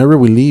 whenever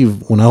we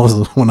leave, when I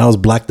was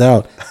blacked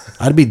out,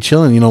 I'd be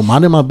chilling,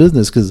 minding my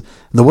business. Because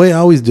the way I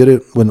always did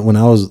it when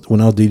I was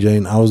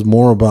DJing, I was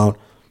more about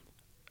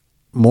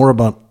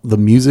the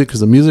music.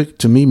 Because the music,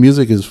 to me,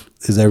 music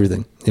is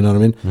everything. You know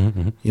what I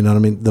mean? You know what I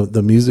mean?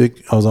 The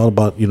music, I was all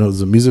about, is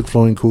the music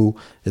flowing cool?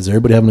 Is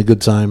everybody having a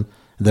good time?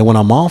 And then when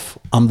I'm off,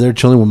 I'm there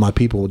chilling with my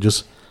people,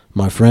 just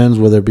my friends,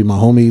 whether it be my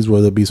homies,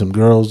 whether it be some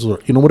girls, or,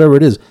 whatever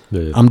it is.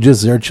 Yeah. I'm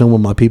just there chilling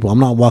with my people. I'm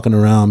not walking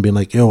around being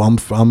like, yo, I'm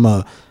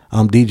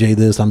DJ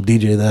this, I'm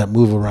DJ that,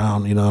 move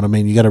around. You know what I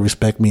mean? You got to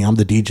respect me. I'm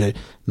the DJ.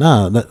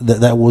 Nah,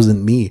 that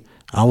wasn't me.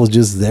 I was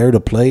just there to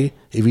play.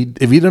 If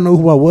you don't know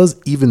who I was,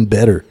 even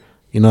better.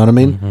 You know what I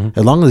mean?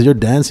 As long as you're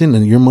dancing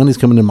and your money's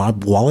coming in my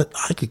wallet,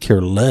 I could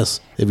care less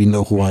if you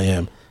know who I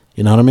am.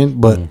 You know what I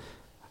mean? But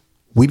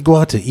we'd go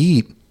out to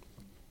eat,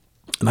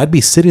 and I'd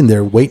be sitting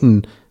there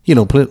waiting, you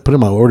know, putting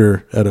my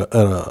order at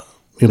a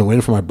you know,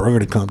 waiting for my burger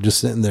to come, just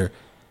sitting there,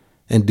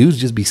 and dudes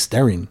just be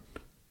staring,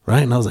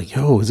 right? And I was like,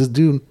 yo, is this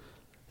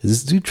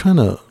dude trying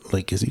to,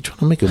 like, is he trying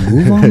to make a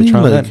move on me?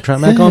 trying to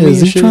back on me?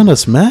 Is he trying to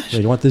smash? Yeah,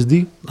 you want this D?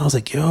 And I was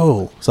like,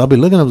 yo. So I'll be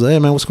looking at him, I was like, hey,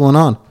 man, what's going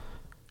on?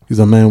 He's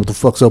like, man, what the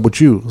fuck's up with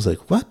you? I was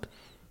like, what?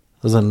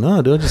 I was like,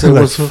 no, dude, I just said,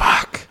 what's up?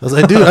 Fuck. I was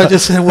like, dude, I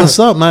just said, what's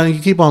up, man? You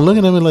keep on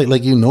looking at me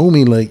like you know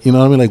me, like, you know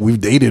what I mean? Like we've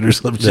dated or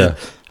some shit. Yeah.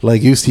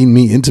 Like you've seen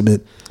me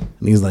intimate.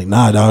 And he's like,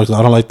 nah, dog,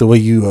 I don't like the way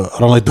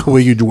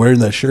you're wearing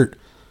that shirt.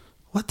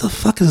 What the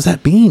fuck does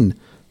that mean?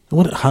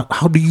 What?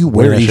 How do you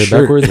wear a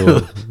shirt? Backwards,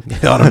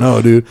 I don't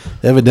know, dude.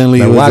 Evidently,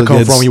 where I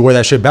come from, you wear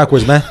that shit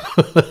backwards, man.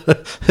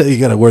 You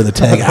gotta wear the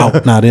tag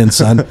out, not in,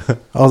 son.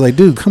 I was like,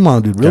 dude, come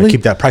on, dude, really? Gotta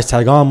keep that price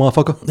tag on,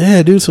 motherfucker.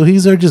 Yeah, dude. So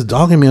he's there just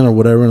dogging me on or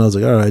whatever, and I was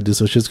like, all right, dude.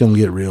 So shit's gonna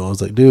get real. I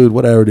was like, dude,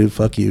 whatever, dude.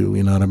 Fuck you.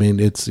 You know what I mean?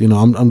 It's, you know,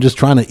 I'm just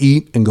trying to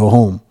eat and go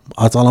home.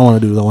 That's all I want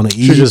to do. Is I want to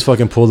eat. Should just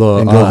fucking pull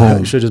the. Go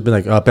home. Should just been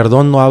like,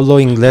 perdón, no hablo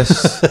inglés.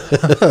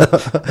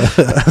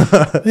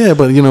 Yeah,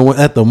 but you know,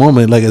 at the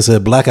moment, like I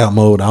said, blackout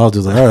mode. I was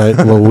just like, all right,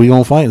 well, we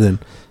gonna fight then.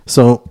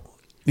 So,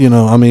 you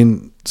know, I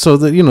mean, so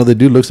the, you know, the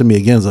dude looks at me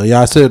again. He's like,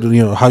 yeah, I said,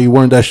 you know, how you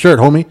wearing that shirt,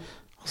 homie?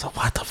 I was like,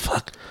 what the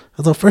fuck? I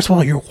was like, first of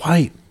all, you're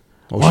white.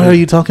 Why are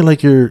you talking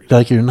like you're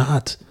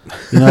not?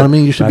 You know what I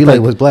mean? You should be like,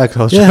 it was black.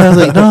 I was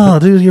like, no,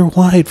 dude, you're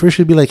white. First,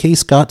 you'd be like, hey,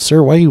 Scott,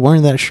 sir, why are you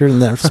wearing that shirt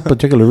and that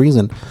particular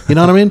reason? You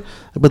know what I mean?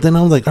 But then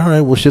I was like, all right,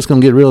 well, shit's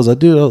gonna get real. I was like,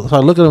 dude, so I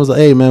look at him, I was like,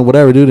 hey, man,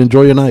 whatever, dude,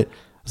 enjoy your night.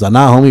 I was like,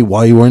 nah, homie,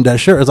 why are you wearing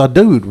that shirt? I was like,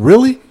 dude,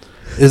 really?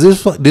 Is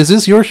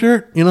this your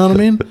shirt? You know what I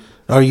mean?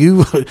 Are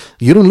you?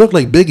 You don't look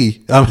like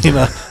Biggie. I mean,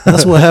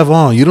 that's what I have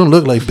on. You don't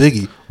look like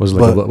Biggie. Was it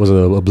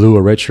a blue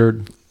or red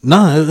shirt?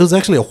 Nah, it was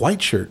actually a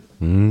white shirt.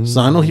 So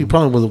I know he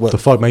probably was what the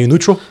fuck, man. You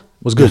neutral?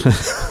 Was good.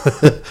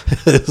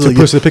 So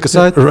push to pick a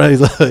side, right?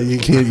 Like,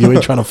 you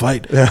ain't trying to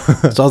fight. Yeah.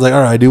 So I was like,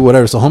 all right, do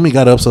whatever. So homie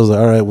got up. So I was like,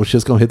 all right, well,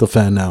 shit's gonna hit the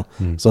fan now.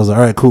 So I was like,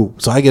 all right, cool.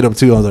 So I get up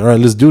too. I was like, all right,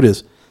 let's do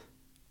this.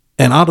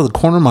 And out of the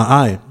corner of my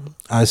eye,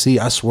 I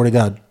swear to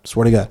God,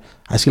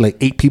 I see like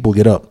 8 people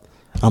get up.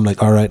 I'm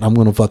like, all right, I'm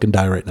gonna fucking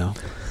die right now.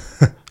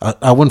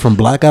 I went from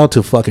blackout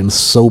to fucking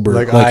sober,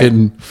 like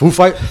in food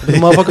fight,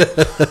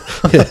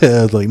 motherfucker. Yeah,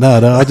 I was like, nah,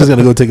 I just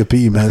gotta go take a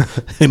pee, man.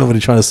 Ain't nobody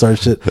trying to start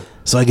shit.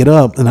 So I get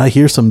up and I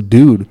hear some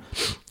dude.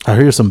 I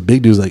hear some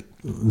big dudes like.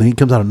 Then he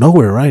comes out of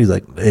nowhere, right? He's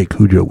like, "Hey,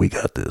 Cujo, we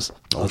got this."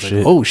 I was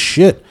like, "Oh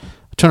shit!"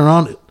 I turn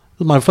around. It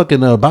was my fucking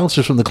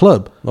bouncers from the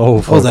club.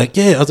 Oh, fuck. I was like,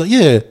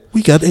 "Yeah,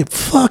 we got it."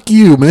 Fuck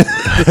you, man.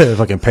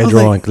 Fucking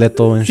Pedro and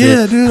Cleto and shit.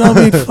 Yeah, dude. I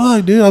mean,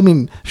 fuck, dude. I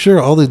mean, sure,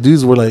 all these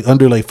dudes were like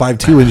under like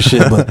 5'2" and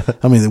shit,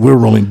 but I mean, we were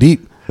rolling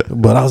deep.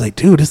 But I was like,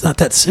 dude, it's not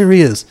that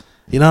serious.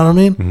 You know what I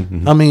mean?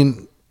 Mm-hmm. I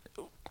mean,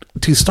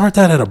 to start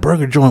that at a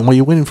burger joint while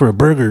you're waiting for a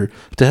burger,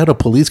 to have the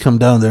police come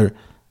down there.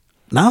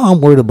 Now I'm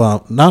worried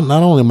about not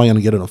only am I going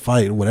to get in a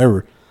fight or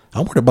whatever,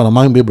 I'm worried about am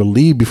I going to be able to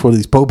leave before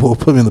these popos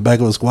put me in the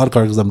back of a squad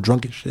car because I'm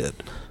drunk as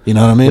shit. You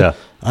know what I mean? Yeah.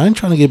 I ain't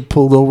trying to get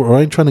pulled over or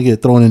I ain't trying to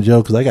get thrown in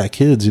jail because I got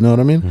kids. You know what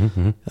I mean?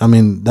 Mm-hmm. I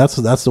mean, that's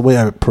the way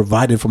I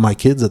provided for my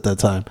kids at that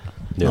time.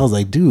 Yeah. I was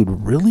like, dude,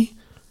 really?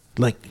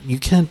 Like, you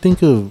can't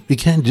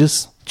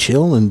just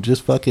chill and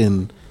just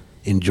fucking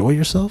enjoy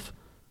yourself?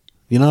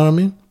 You know what I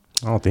mean?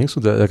 I don't think so.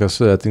 Like I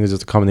said, I think it's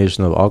just a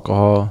combination of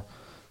alcohol,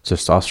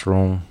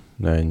 testosterone,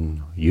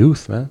 and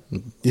youth, man.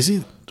 You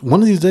see, one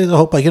of these days I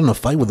hope I get in a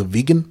fight with a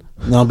vegan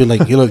and I'll be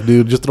like, hey, look,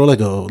 dude, just throw like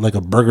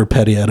a burger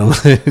patty at him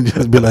and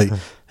just be like,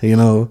 hey, you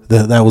know,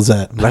 that was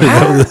that.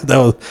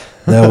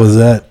 that was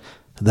that.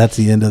 That's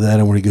the end of that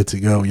and we're good to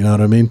go. You know what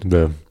I mean?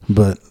 Yeah.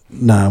 But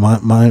nah,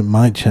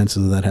 my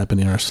chances of that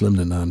happening are slim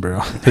to none,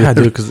 bro. Yeah,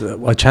 dude,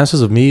 because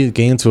chances of me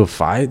getting into a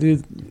fight,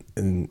 dude,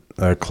 in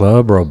a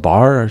club or a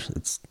bar,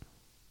 it's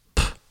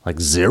like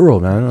 0,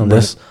 man.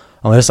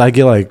 Unless I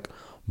get like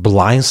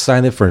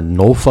blindsided for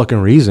no fucking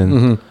reason.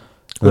 Mm-hmm.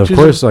 And of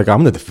course, like I'm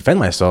gonna defend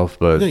myself,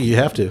 but yeah, you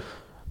have to.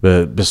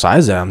 But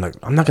besides that,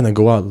 I'm not gonna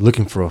go out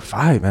looking for a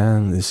fight,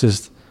 man. It's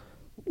just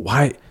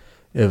why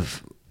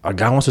if a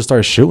guy wants to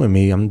start shooting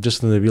me, I'm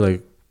just gonna be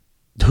like,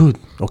 dude,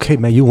 okay,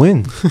 man, you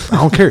win. I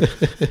don't care.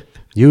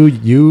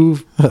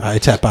 I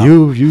tap out.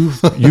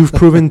 You've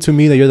proven to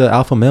me that you're the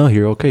alpha male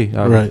here. Okay,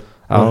 right.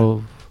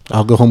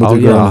 I'll go home with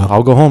your girl. Yeah,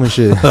 I'll go home and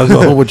shit. I'll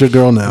go home with your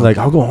girl now. Like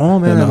I'll go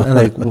home, man. And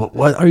like,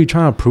 what are you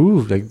trying to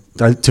prove?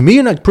 Like to me,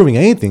 you're not proving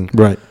anything.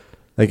 Right.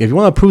 Like if you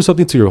want to prove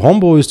something to your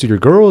homeboys, to your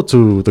girl,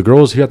 to the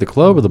girls here at the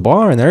club or the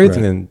bar and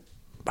everything, then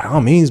by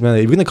all means, man.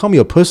 If you're gonna call me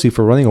a pussy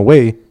for running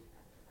away,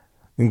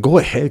 then go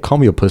ahead, call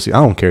me a pussy.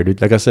 I don't care,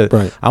 dude. Like I said,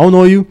 I don't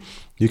know you.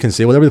 You can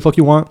say whatever the fuck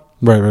you want.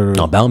 Right.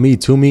 About me,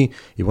 to me.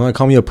 You want to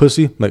call me a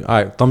pussy? Like, all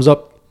right, thumbs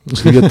up.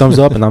 Just give you a thumbs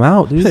up and I'm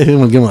out, dude. I'm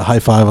gonna give him a high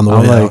five on the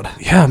way like,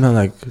 out. Yeah, man.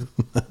 Like,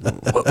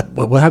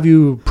 what have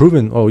you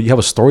proven? Oh, you have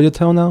a story to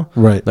tell now?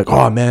 Right. Like,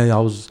 oh man, I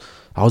was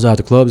out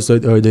the club the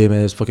other day,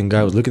 man. This fucking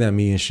guy was looking at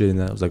me and shit,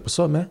 and I was like, "What's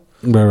up, man?"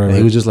 Right. And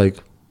he was just like,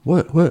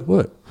 "What?"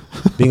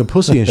 being a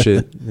pussy and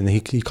shit. And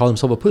he called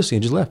himself a pussy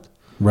and just left.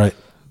 Right.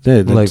 Yeah,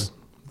 I'm like,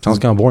 sounds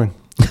kind of boring.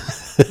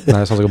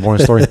 That sounds like a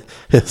boring story.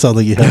 It sounds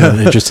like you had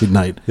an interesting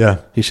night. Yeah.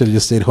 He should have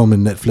just stayed home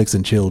and Netflix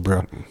and chilled,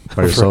 bro.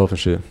 By yourself and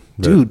shit.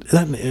 But, dude,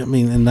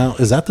 and now,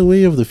 is that the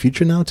way of the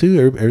future now, too?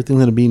 Everything's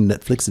going to be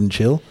Netflix and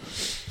chill?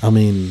 I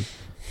mean,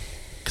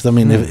 because,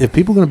 if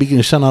people are going to be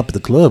getting shut up at the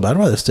club, I'd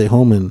rather stay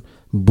home and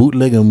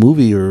bootleg a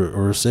movie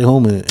or stay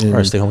home and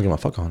or stay home and get my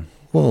fuck on.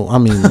 Well,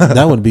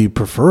 that would be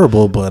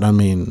preferable, but I'm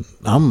in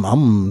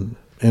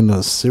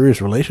a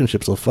serious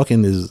relationship, so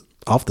fucking is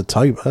off the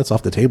type. That's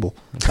off the table.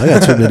 I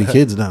got 2 many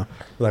kids now.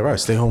 Like, right,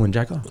 stay home and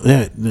jack off.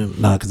 Yeah,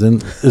 nah, because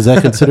then is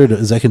that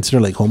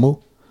considered like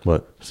homo?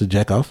 What? To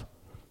jack off?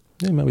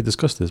 Yeah, man, we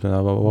discussed this, man.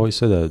 I've always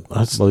said that.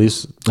 That's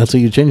how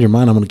you change your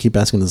mind. I'm going to keep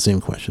asking the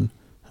same question.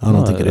 I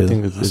don't think it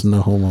is. It's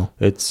no homo.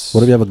 What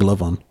if you have a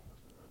glove on?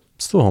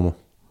 It's still homo.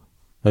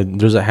 Like,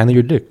 there's a hand in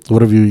your dick.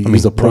 What if you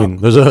use a prop?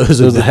 There's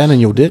a hand in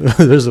your dick. What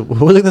was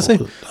I gonna say?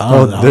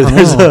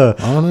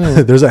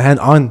 There's a hand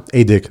on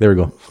a dick. There we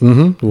go.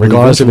 Mm-hmm.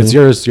 Regardless if it's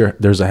yours,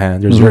 there's a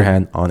hand. There's your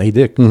hand on a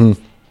dick.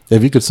 Mm-hmm.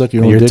 If you could suck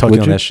your own dick, would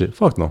you? On that shit.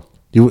 Fuck no.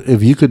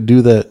 If you could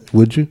do that,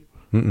 would you?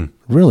 Mm-mm.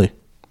 Really?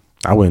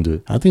 I wouldn't do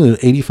it. I think that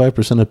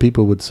 85% of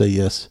people would say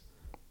yes.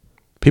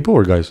 People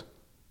or guys?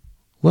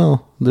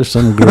 Well, there's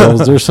some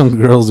girls. There's some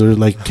girls that are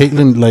like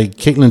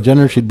Caitlyn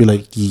Jenner. She'd be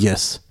like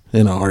yes.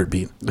 In a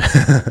heartbeat.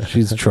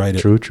 She's tried it.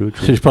 True.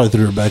 She's probably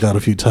threw her back out a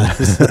few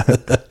times.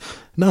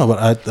 No,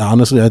 but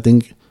I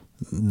think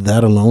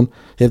that alone,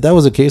 if that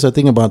was the case, I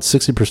think about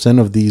 60%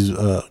 of these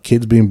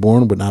kids being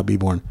born would not be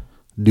born.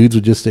 Dudes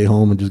would just stay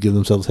home and just give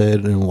themselves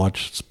head and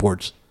watch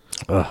sports.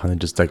 And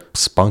just like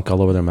spunk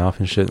all over their mouth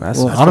and shit. I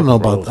don't know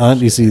about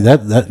you see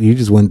that you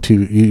just went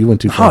too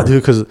far.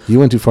 Dude, because you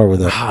went too far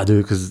with that.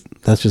 Dude, because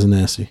that's just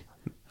nasty.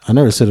 I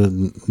never said a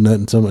nut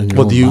in someone.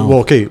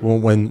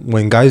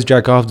 When guys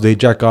jack off, do they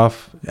jack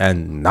off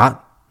and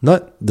not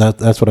nut?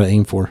 That's what I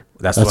aim for.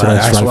 That's what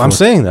I'm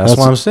saying. That's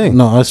what I'm saying.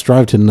 No, I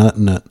strive to nut.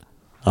 Nut?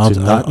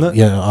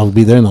 Yeah, I'll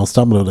be there and I'll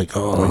stop and like,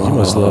 you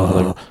must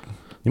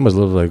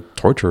love like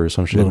torture or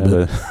some shit. A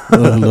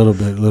little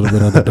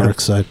bit on the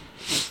dark side.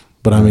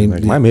 But I mean,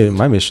 like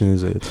my mission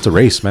is it's a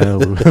race,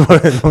 man.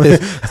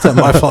 It's not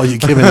my fault you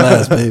came in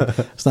last, babe.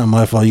 It's not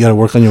my fault. You got to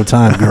work on your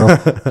time, girl.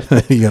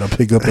 You got to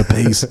pick up the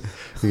pace.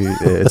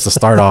 It's a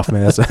start off,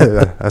 man.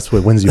 That's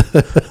what wins you.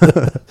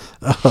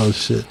 Oh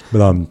shit!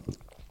 But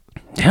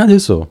yeah, it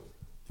is so.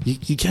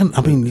 You can't.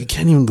 You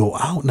can't even go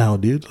out now,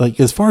 dude.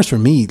 Like as far as for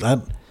me,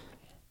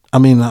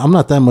 I'm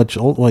not that much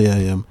old. Well, yeah,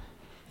 I am.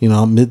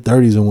 I'm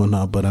mid-30s and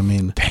whatnot. But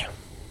damn.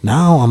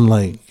 Now I'm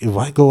like, if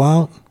I go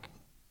out.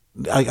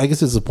 I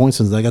guess it's the point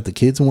since I got the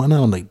kids and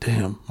whatnot. I'm like,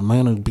 damn, am I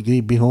gonna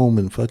be home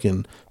and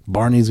fucking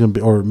Barney's gonna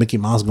be or Mickey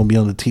Mouse gonna be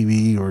on the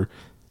TV? Or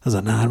I was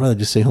like, nah, I'd rather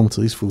just stay home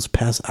until these fools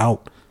pass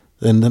out.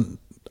 And then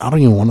I don't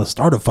even want to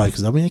start a fight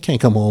because I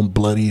can't come home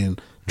bloody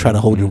and try to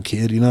hold your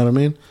kid. You know what I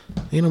mean?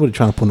 Ain't nobody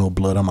trying to put no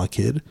blood on my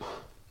kid.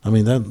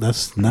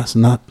 That's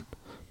not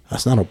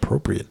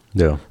appropriate.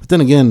 Yeah. But then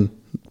again,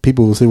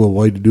 people will say, well,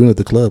 why are you doing it at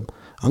the club?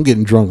 I'm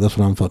getting drunk. That's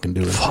what I'm fucking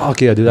doing.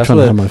 Fuck yeah, dude. That's trying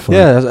to have my fun.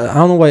 Yeah, I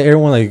don't know why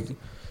everyone like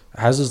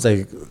has this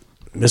like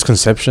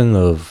misconception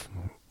of,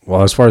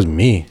 well, as far as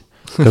me,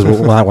 because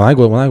when I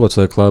go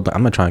to the club,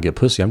 I'm not trying to get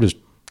pussy. I'm just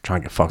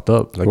trying to get fucked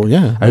up. Like, well,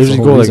 yeah, I usually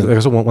go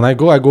so when I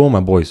go with my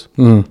boys.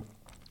 Mm.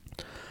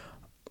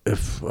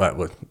 If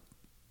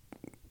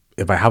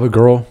I have a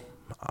girl,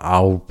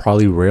 I'll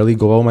probably rarely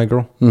go out with my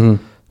girl.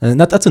 Mm-hmm. And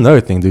that's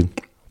another thing, dude.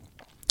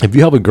 If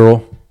you have a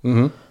girl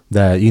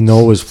that you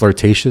know is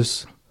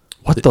flirtatious,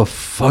 what the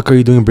fuck are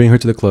you doing bringing her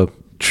to the club?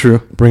 True.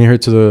 Bringing her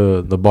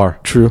to the bar.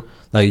 True.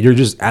 Like, you're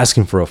just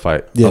asking for a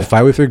fight. Yeah. A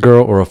fight with your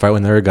girl or a fight with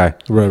another guy.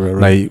 Right.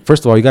 Like,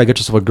 first of all, you gotta get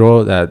yourself a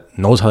girl that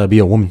knows how to be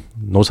a woman,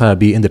 knows how to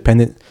be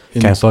independent,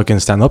 can fucking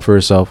stand up for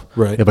herself.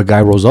 Right. If a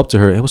guy rolls up to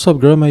her, hey, what's up,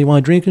 girl, man? You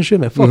want to drink and shit?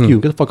 Man, fuck you.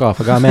 Get the fuck off.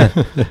 I got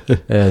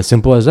a man.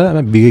 Simple as that,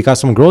 man. You got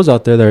some girls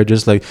out there that are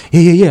just like,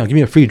 yeah, give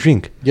me a free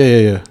drink. Yeah.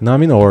 You know what I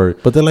mean? Or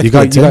but they like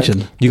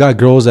attention. You got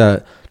girls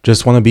that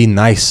just want to be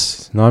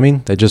nice. You know what I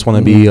mean? They just want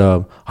to be,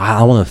 I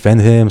don't want to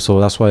offend him, so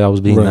that's why I was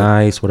being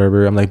nice,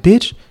 whatever. I'm like,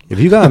 bitch, if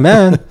you got a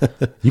man,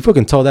 you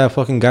fucking tell that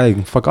fucking guy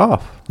to fuck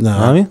off. No, you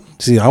know what I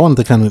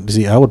mean?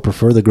 See, I would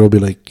prefer the girl be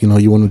like, you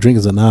want to drink?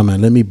 Is like, nah,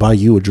 man, let me buy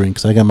you a drink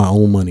because I got my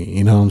own money.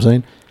 You know what I'm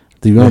saying?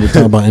 If you want to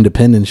talk about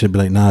independence, should be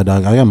like, nah,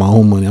 dog, I got my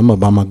own money. I'm gonna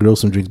buy my girl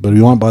some drinks. But if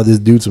you want to buy this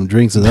dude some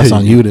drinks, then that's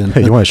on you.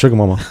 Then you want a sugar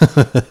mama?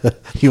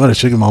 You want a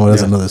sugar mama?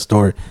 That's another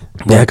story.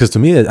 But, yeah, because to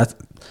me,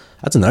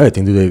 that's another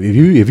thing, dude.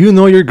 If you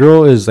know your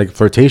girl is like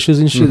flirtatious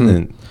and shit,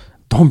 then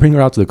don't bring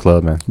her out to the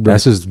club, man. Right.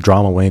 That's just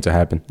drama waiting to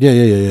happen.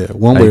 Yeah.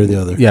 One way or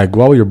the other. Yeah,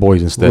 go out with your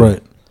boys instead.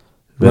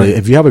 Right.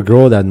 If you have a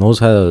girl that knows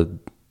how to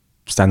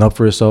stand up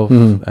for herself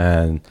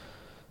and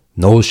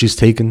knows she's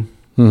taken,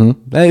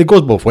 it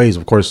goes both ways,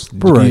 of course.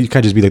 You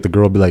can't just be like the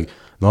girl, be like,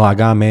 no, I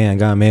got a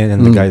man,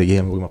 and the guy that,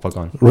 I'm going to fuck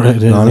on.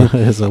 Right. You know what I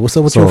mean? It's like, what's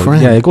up with your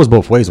friend? Yeah, it goes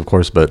both ways, of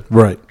course. But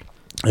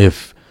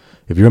if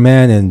you're a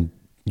man and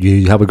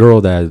you have a girl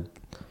that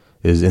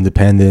is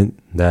independent,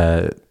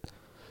 that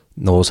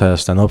knows how to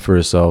stand up for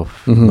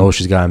herself, knows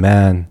she's got a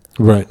man,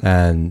 right,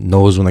 and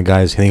knows when the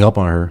guy's hitting up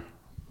on her,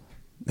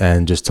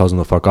 and just tells him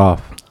to fuck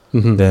off,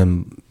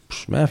 then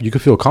man, you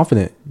could feel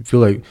confident. You feel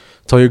like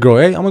tell your girl,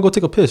 hey, I'm gonna go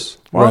take a piss.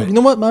 Right. You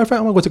know what? Matter of fact,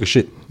 I'm gonna go take a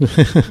shit.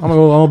 I'm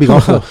gonna be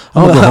gone for.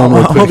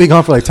 I'm gonna be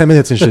gone for like 10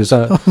 minutes and shit.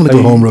 So, I'm gonna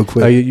go home real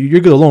quick. You're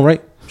good alone,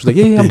 right? She's like,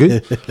 yeah, I'm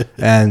good.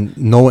 And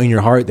know in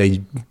your heart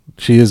that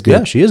she is good.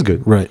 Yeah, she is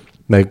good. Right.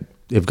 Like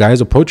if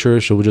guys approach her,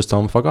 she'll just tell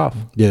them fuck off.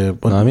 Yeah,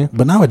 but you know what I mean,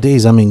 but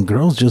nowadays, I mean,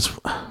 girls just.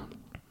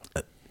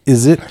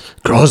 Is it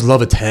girls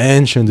love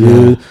attention,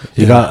 dude? Yeah,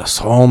 you got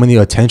so many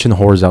attention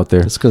whores out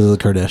there. It's because of the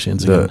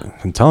Kardashians.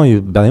 I'm telling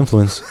you, bad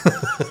influence.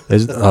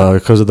 It's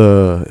because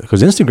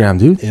Instagram,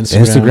 dude.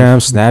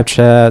 Instagram,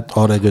 Snapchat,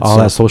 all that good all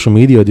stuff. that social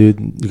media, dude.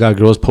 You got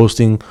girls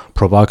posting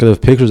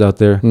provocative pictures out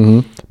there.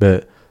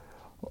 But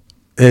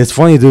it's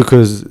funny, dude,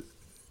 because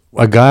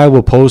a guy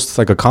will post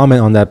like a comment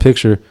on that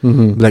picture, be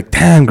like,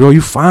 "Damn, girl,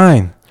 you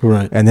fine."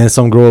 Right. And then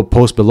some girl will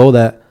post below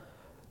that,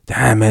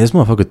 damn, man, this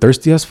motherfucker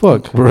thirsty as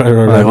fuck. Right.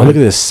 Oh, look at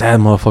this sad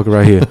motherfucker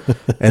right here.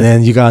 And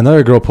then you got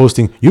another girl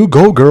posting, you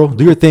go, girl,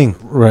 do your thing.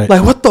 Right.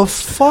 Like, what the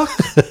fuck?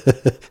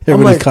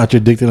 Everybody's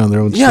contradicting on their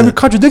own shit. Yeah, they're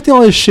contradicting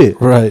all this shit.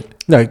 Right.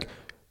 Like,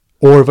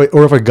 or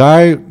if a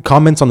guy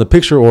comments on the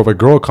picture, or if a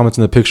girl comments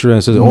on the picture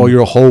and says, oh,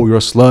 you're a hoe, you're a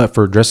slut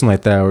for dressing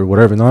like that, or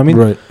whatever, you know what I mean?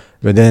 Right.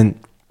 But then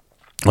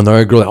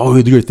another girl, like, oh,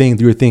 do your thing.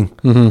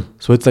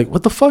 So it's like,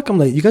 what the fuck? I'm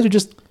like, you guys are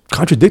just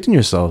contradicting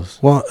yourselves.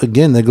 Well,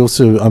 again, that goes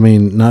to, I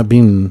mean,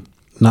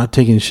 not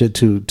taking shit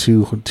to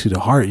the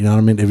heart. You know what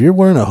I mean? If you're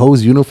wearing a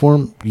hoe's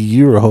uniform,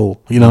 you're a hoe.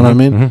 You know what I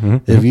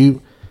mean?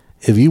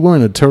 If you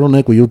wearing a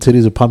turtleneck where your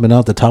titties are popping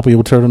out the top of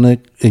your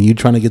turtleneck and you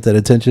trying to get that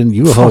attention,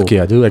 you a hoe. Fuck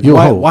yeah, dude. Like, you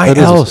a hoe. Why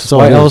else?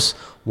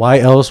 Why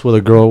else would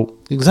a girl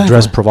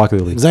dress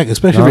provocatively? Exactly.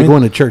 Especially if you're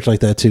going to church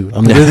like that too.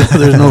 I mean,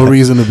 there's no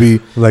reason to be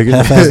like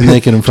half-assed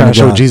naked in front of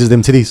God. Trying to show Jesus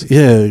them titties.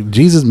 Yeah,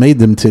 Jesus made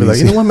them titties. Like,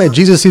 you know what, man?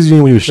 Jesus sees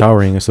you when you're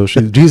showering, so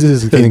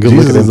Jesus is getting good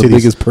looking at them titties. The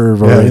biggest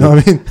perv. Yeah, you know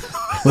what I mean?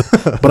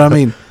 But I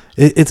mean,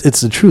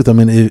 it's the truth. I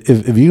mean,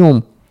 if you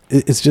don't,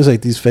 it's just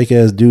like these fake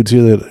ass dudes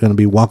here that are gonna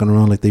be walking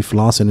around like they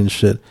flossing and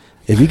shit.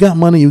 If you got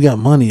money, you got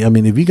money. I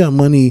mean, if you got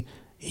money,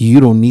 you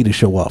don't need to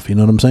show off. You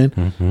know what I'm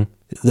saying?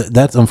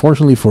 That's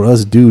unfortunately for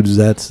us dudes.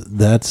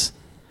 That's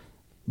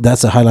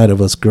a highlight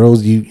of us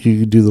girls.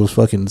 You do those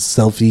fucking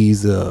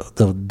selfies,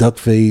 the duck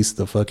face,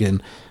 the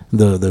fucking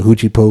the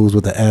hoochie pose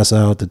with the ass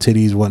out, the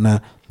titties,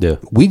 whatnot. Yeah,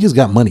 we just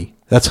got money.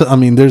 That's I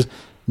mean, there's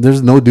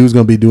no dude's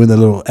gonna be doing the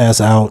little ass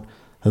out.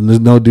 And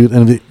there's no dude,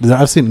 and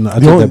I've seen. I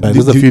take that back.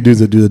 There's a few dudes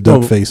that do the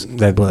duck face,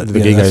 but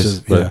the gay guys.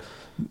 But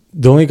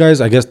the only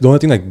guys, I guess, the only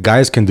thing that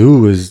guys can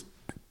do is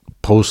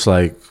post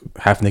like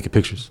half naked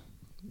pictures.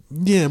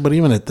 Yeah, but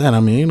even at that,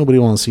 I mean, ain't nobody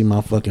want to see my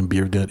fucking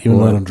beer gut, even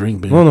though I don't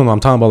drink beer. No. I'm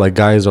talking about like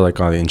guys are like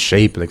in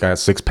shape. They got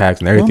 6 packs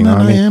and everything. Well,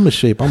 man, I am in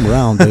shape. I'm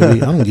round,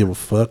 baby. I don't give a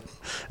fuck.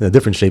 In a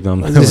different shape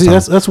than I'm. See,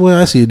 that's the way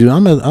I see it, dude.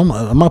 I'm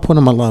at my point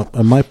in my life.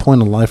 At my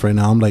point in life right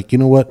now, I'm like, you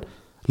know what?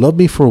 Love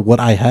me for what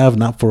I have,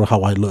 not for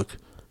how I look.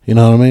 You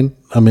know what I mean?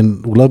 I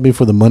mean, love me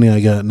for the money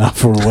I got, not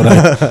for what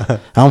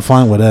I'm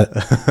fine with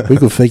that. We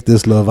could fake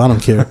this love. I don't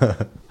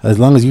care. As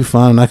long as you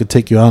fine and I could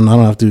take you out and I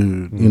don't have to,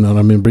 you know what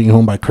I mean, bring you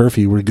home by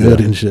curfew. We're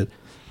good and shit.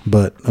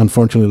 But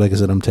unfortunately, like I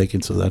said, I'm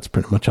taken, so that's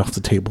pretty much off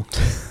the table.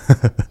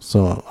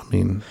 So, I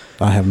mean,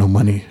 I have no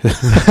money.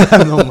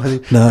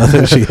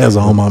 No, she has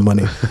all my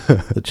money,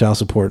 the child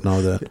support and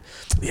all that.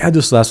 Yeah,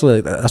 just that's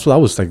what I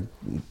was like.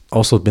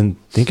 Also, been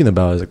thinking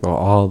about is like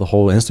all the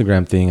whole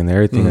Instagram thing and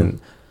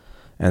everything,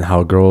 and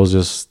how girls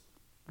just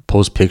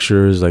post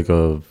pictures like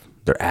of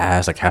their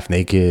ass like half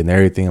naked and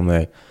everything. I'm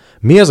like,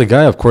 me as a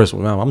guy, of course,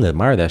 well, I'm gonna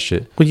admire that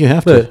shit. Well, you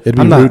have to. It'd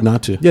be rude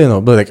not to. Yeah, no,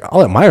 but like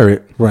I'll admire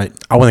it. Right.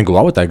 I wouldn't go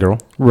out with that girl.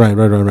 Right.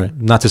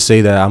 Not to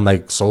say that I'm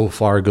like so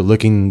far good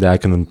looking that I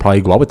can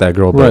probably go out with that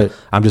girl, but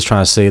I'm just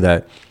trying to say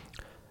that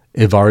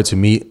if I were to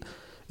meet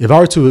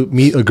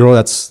a girl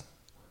that's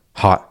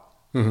hot,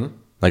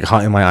 like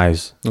hot in my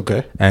eyes,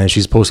 okay, and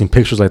she's posting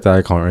pictures like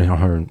that on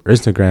her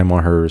Instagram,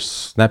 on her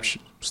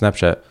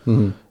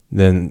Snapchat,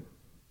 then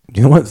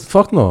you know what?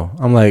 Fuck no.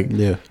 I'm like,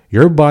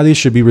 your body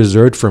should be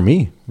reserved for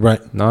me.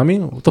 Right. Know what I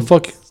mean? What the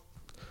fuck?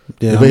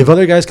 Yeah. If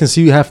other guys can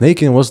see you half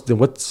naked, what's the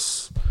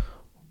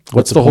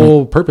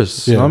whole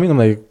purpose? Yeah. You know what I mean? I'm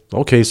like,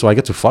 okay, so I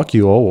get to fuck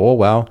you. Oh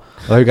wow.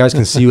 Other guys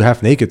can see you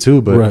half naked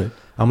too, but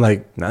I'm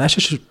like, nah, that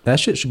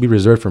shit should be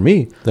reserved for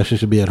me. That shit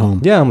should be at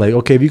home. Yeah, I'm like,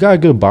 okay, if you got a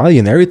good body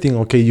and everything,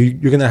 okay,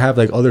 you're gonna have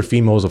like other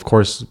females, of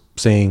course,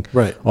 saying,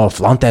 oh,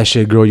 flaunt that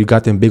shit, girl. You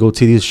got them big old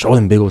titties. Show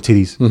them big old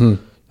titties.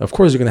 Of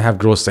course, you're gonna have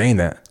girls saying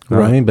that. You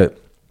know what I mean? But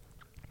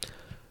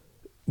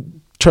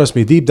trust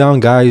me, deep down,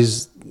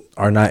 guys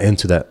are not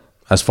into that.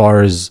 As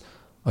far as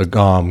a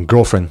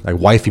girlfriend, like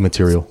wifey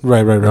material. Right.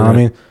 You know what I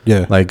mean?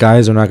 Yeah. Like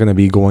guys are not gonna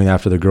be going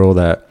after the girl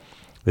that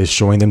is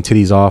showing them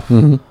titties off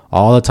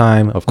all the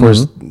time. Of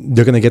course,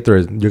 you're gonna get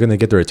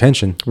their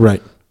attention.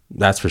 Right.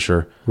 That's for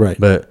sure. Right.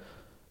 But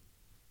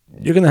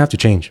you're gonna have to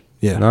change.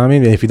 Yeah. You know what I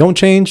mean? If you don't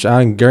change,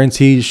 I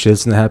guarantee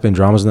shit's gonna happen,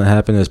 drama's gonna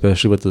happen,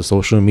 especially with the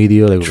social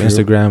media, like with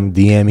Instagram,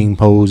 DMing,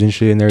 pose and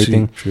shit and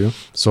everything. True.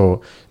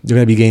 So you're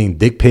gonna be getting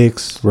dick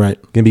pics. Right.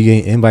 Gonna be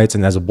getting invites,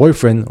 and as a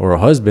boyfriend or a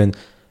husband,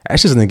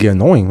 that's just gonna get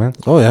annoying, man.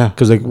 Oh yeah.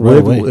 Because like,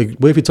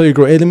 what if you tell your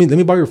girl, hey, let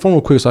me borrow your phone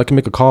real quick so I can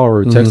make a call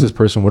or text this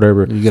person,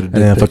 whatever. You get a and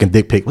then a fucking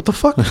dick pic. What the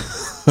fuck?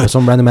 Or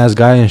some random ass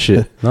guy and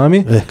shit. Know what I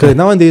mean? Because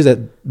nowadays that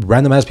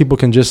random ass people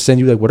can just send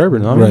you like whatever.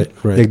 Know what I mean?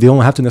 Right. Like they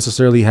don't have to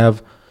necessarily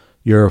have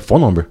your phone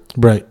number.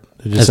 Right.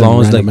 As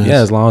long as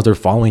as long as they're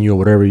following you or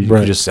whatever, you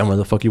can just send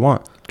whatever the fuck you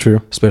want.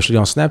 True. Especially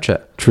on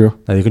Snapchat. True.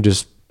 Now you can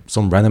just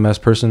some random ass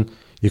person.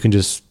 You can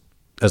just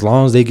as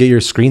long as they get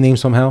your screen name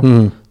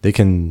somehow, they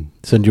can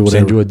send you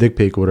a dick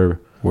pic or whatever.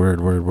 Word.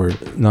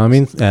 You know what I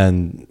mean?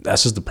 And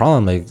that's just the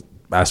problem. Like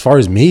as far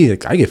as me,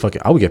 like I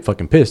would get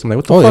fucking pissed. I'm like,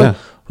 what the fuck?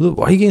 Yeah.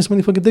 Why are you getting so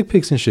many fucking dick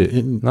pics and shit?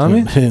 You know what I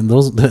mean? And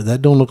that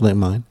don't look like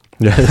mine.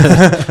 Yeah.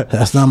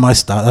 That's not my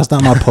style. That's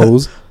not my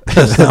pose.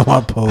 That's not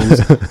my pose.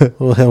 What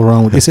the hell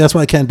wrong with you? See, that's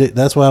why I can't date.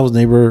 That's why I was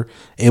never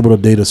able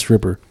to date a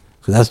stripper.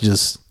 Because that's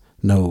just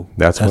no.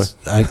 That's what.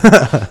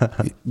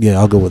 Yeah,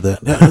 I'll go with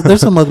that.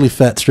 There's some ugly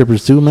fat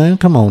strippers too, man.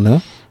 Come on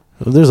now.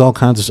 There's all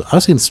kinds of.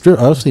 I've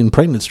seen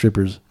pregnant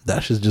strippers.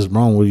 That shit's just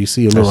wrong. Where you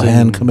see a little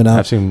hand coming out.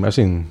 I've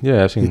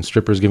seen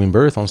strippers giving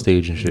birth on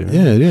stage and shit.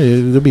 Yeah.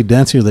 They'll be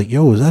dancing. You're like,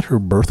 yo, is that her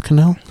birth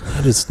canal?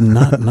 That is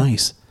not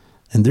nice.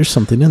 And there's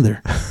something in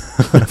there.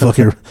 That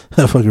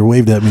fucker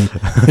waved at me.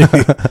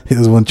 He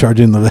was the one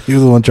charging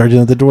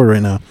at the door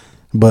right now.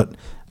 But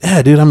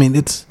yeah, dude. I mean,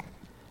 it's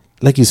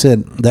like you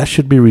said. That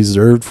should be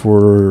reserved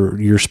for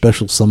your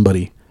special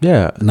somebody.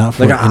 Yeah, not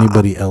for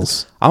anybody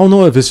else. I don't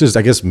know if it's just,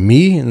 I guess,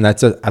 me, and I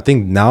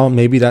think now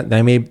maybe that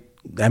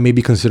may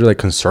be considered like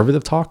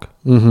conservative talk,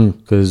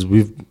 because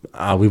we've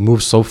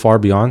moved so far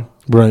beyond,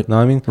 right? Know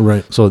what I mean?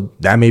 Right. So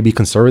that may be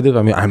conservative.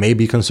 I mean, I may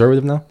be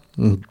conservative now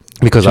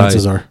because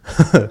chances are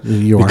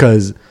you are.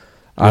 Because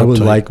I would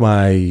like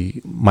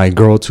my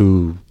girl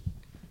to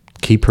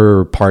keep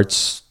her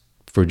parts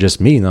for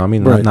just me. You know what I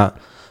mean? Right.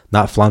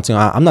 Not flaunting.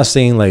 I'm not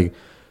saying like,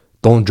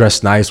 don't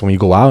dress nice when you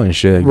go out and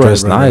shit.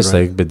 Dress nice,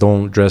 like, but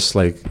don't dress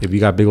like, if you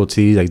got big old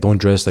titties, like, don't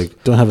dress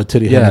like, don't have a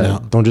titty hanging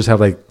out. Don't just have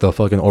like the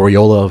fucking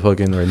areola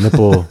fucking or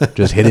nipple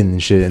just hidden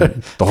and shit,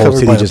 and the whole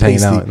titty just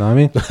hanging out. You know what I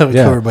mean?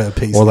 Covered by a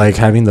pasty. Or like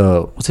having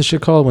what's this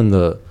shit called when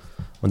the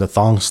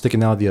thong's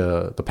sticking out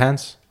the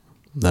pants?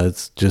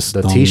 That's just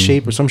the T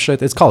shape or some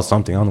shit. It's called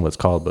something. I don't know what it's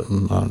called, but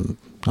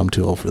I'm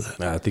too old for that.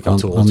 Yeah, I think I'm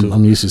too old too.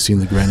 I'm used to seeing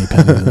the granny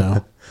panties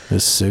now.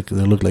 It's sick.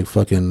 They look like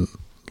fucking.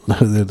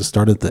 They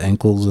start at the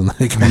ankles and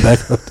they come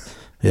back up.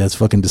 Yeah, it's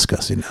fucking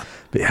disgusting now.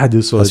 But yeah,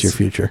 dude. So that's your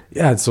future.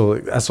 Yeah, so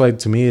that's why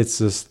to me it's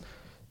just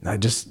I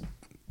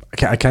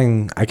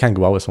can't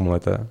go out with someone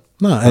like that.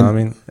 No, you know what I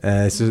mean,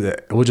 it's just,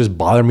 it would just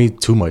bother me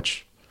too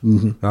much. You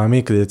know what I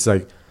mean? Because it's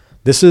like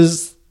this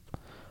is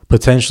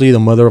potentially the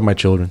mother of my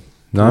children.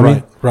 You know what I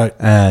mean? Right.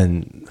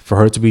 And for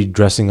her to be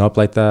dressing up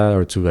like that,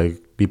 or to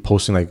like be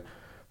posting like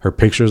her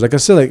pictures, like I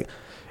said, like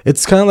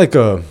it's kind of like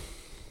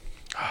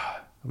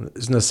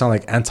it's gonna sound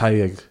like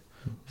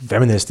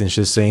feminist and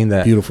shit saying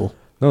that. Beautiful.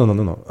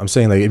 No. I'm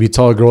saying like if you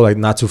tell a girl like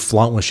not to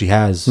flaunt what she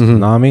has, you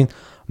know what I mean?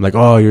 I'm like,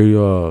 oh,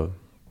 you're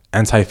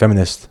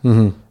anti-feminist. You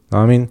know what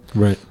I mean?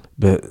 Right.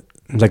 But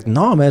I'm like,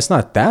 no, man, it's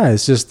not that.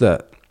 It's just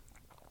that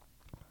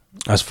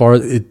as far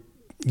as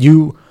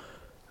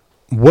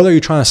what are you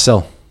trying to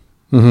sell?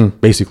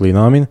 Basically, you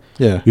know what I mean?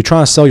 Yeah. You're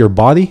trying to sell your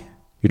body.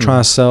 You're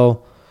trying to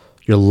sell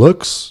your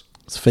looks.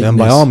 Then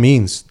by all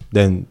means,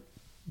 then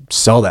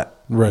sell that.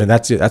 Right. And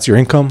that's it. That's your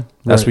income.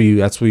 That's what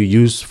you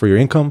use for your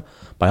income.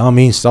 By all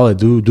means, sell it.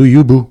 Do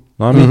you, boo?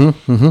 Know what I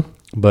mean?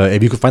 But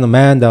if you could find a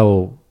man that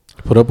will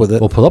put up with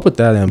it,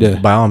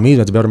 and by all means,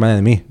 that's a better man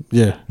than me.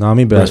 Yeah. Know what I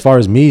mean? But as far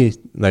as me,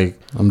 like,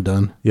 I'm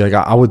done. Yeah, like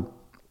I would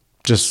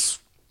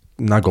just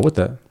not go with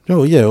that.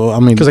 Oh yeah. Well, I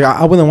mean, because like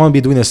I wouldn't want to be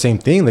doing the same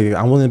thing. Like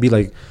I wouldn't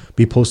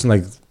be posting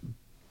like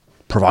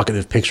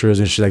provocative pictures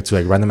and shit like to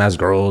like random ass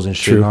girls and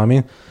shit. True. You know what I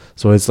mean?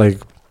 So it's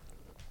like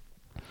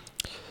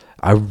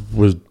I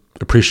would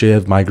appreciate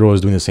if my girl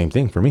is doing the same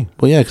thing for me.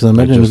 Well, yeah, because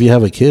imagine if you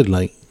have a kid,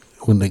 like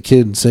when the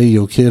kid say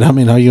your kid, I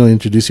mean, how you gonna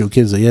introduce your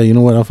kids? Like, yeah, you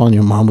know what? I found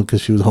your mama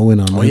because she was hoeing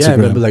on Instagram.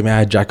 Yeah, but like, man,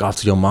 I jack off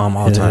to your mom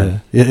all the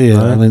time. Yeah.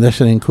 Right? I mean, that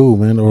shit ain't cool,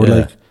 man. Or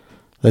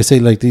like say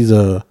like these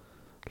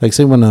like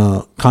say when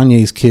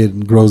Kanye's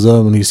kid grows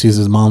up and he sees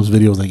his mom's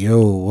videos, like,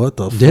 yo, what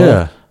the fuck?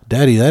 Yeah.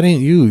 Daddy, that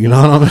ain't you. You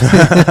know what I mean?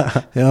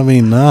 You know what I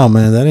mean? Nah,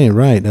 man, that ain't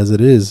right as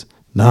it is.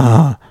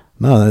 Nah,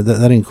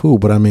 that ain't cool.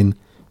 But I mean,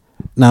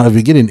 now if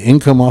you're getting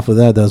income off of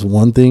that, that's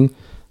one thing.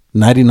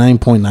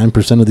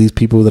 99.9% of these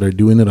people that are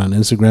doing it on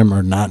Instagram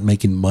are not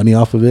making money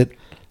off of it.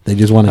 They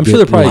just want to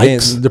get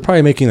likes. They're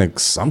probably making like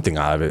something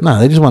out of it. Nah,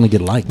 they just want to get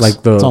likes.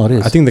 Like that's all it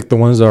is. I think like the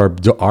ones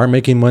that are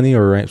making money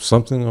or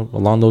something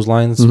along those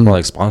lines, more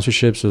like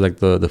sponsorships or like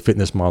the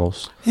fitness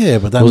models. Yeah,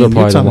 but those are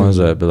probably the ones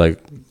that, but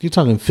like You're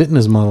talking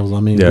fitness models. I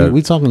mean,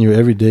 we talking your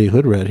everyday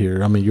hood rat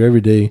here. I mean, your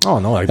everyday. Oh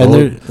no, like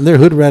and they're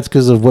hood rats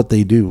because of what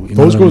they do. You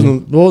know those girls,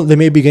 well, they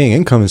may be getting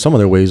income in some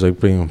other ways, like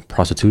being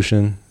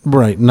prostitution.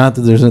 Right. Not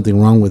that there's anything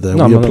wrong with that.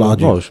 We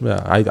applaud you. No,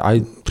 yeah,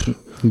 I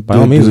by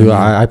all means,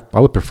 I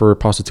would prefer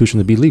prostitution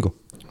to be legal.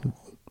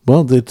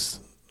 Well,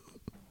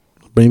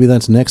 maybe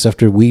that's next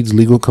after weed's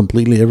legal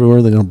completely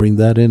everywhere. They're gonna bring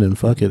that in and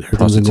fuck it.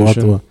 Everything's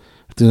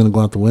gonna go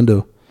out the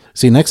window.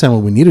 See, next time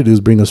what we need to do is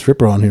bring a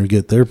stripper on here and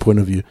get their point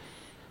of view.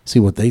 See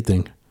what they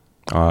think.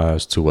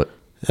 As to what?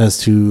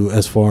 As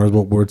far as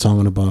what we're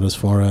talking about, as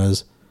far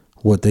as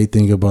what they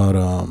think about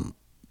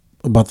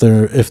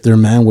if their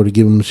man were to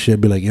give them shit,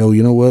 be like, yo,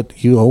 you know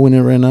what, you owing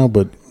it right now,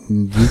 but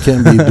you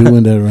can't be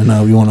doing that right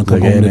now. You want to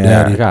come home to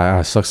daddy. I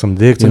gotta suck some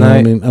dick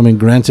tonight. I mean,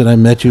 granted, I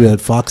met you at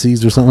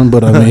Foxy's or something,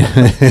 but I mean,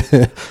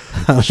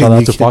 shout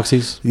out to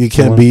Foxy's. You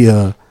can't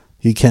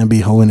be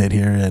hoeing it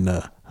here and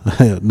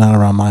not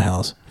around my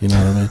house. You know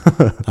what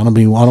I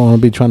mean? I don't want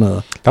to be trying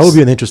to. That would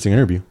be an interesting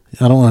interview.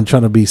 I don't want to try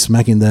to be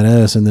smacking that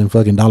ass and then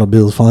fucking dollar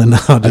bills falling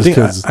out.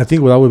 I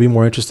think what I would be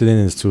more interested in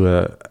is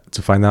to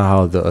find out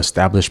how the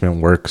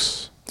establishment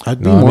works.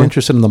 I'd be more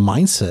interested in the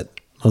mindset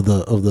of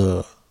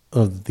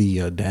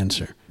the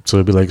dancer. So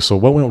it'd be like, so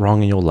what went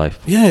wrong in your life?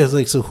 Yeah, it's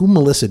like, so who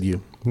molested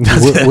you?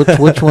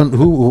 which one?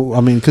 Who? I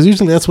mean, because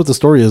usually that's what the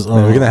story is.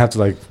 We're gonna have to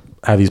like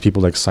have these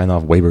people like sign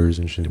off waivers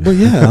and shit. But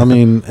yeah, I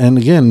mean, and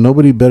again,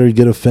 nobody better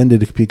get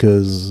offended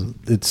because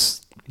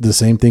it's the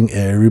same thing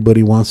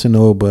everybody wants to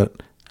know,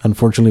 but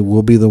unfortunately,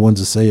 we'll be the ones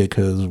to say it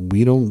because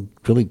we don't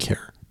really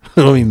care.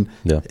 I mean,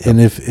 and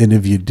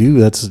if you do,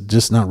 that's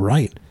just not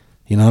right.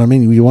 You know what I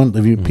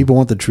mean? People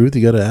want the truth,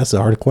 you got to ask the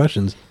hard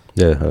questions.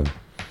 Yeah.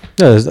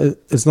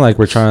 It's not like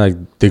we're trying to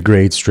like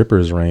degrade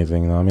strippers or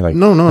anything. You know what I mean? Like,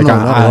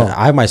 no.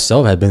 I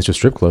myself have been to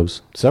strip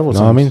clubs several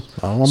times. Know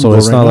what I mean? So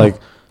it's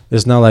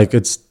not like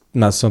it's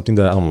not something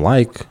that I don't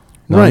like. You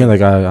know what I mean?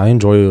 Like I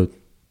enjoy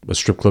a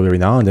strip club every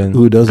now and then.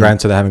 Who doesn't?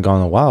 Granted, I haven't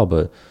gone in a while,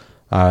 but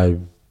I've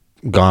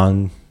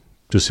gone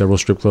to several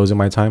strip clubs in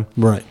my time.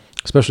 Right.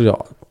 Especially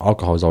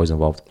alcohol is always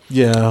involved.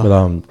 Yeah.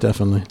 But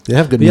definitely. They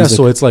have good music. Yeah,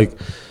 so it's like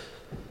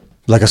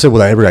I said,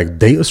 would I ever like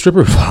date a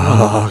stripper?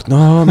 Fuck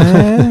no,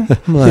 man.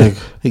 I'm like,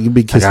 you can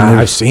be kissing.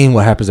 I've seen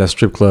what happens at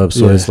strip clubs,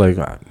 so it's like,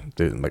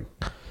 dude, like,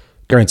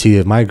 guarantee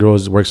if my girl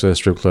works at a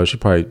strip club,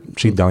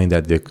 she'd downing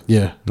that dick.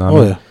 Yeah.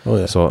 Oh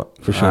yeah. So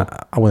for sure,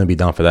 I wouldn't be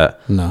down for that.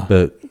 No.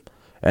 But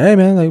hey,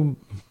 man, like,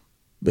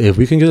 if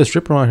we can get a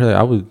stripper on here,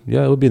 like,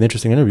 it would be an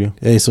interesting interview.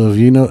 Hey, so if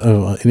you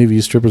know any of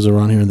you strippers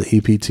around here in the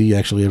EPT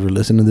actually ever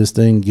listen to this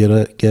thing, get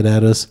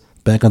at us.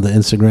 Back on the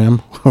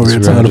Instagram we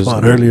were talking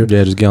about earlier.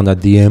 Yeah, just get on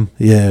that DM.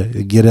 Yeah,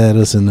 get at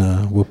us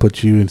and we'll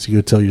put you and so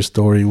you'll tell your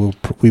story.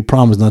 We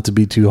promise not to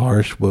be too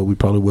harsh, but we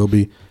probably will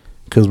be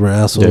because we're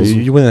assholes.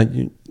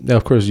 Yeah,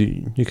 of course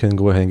you can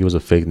go ahead and give us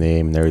a fake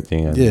name and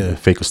everything, and a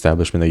fake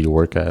establishment that you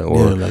work at,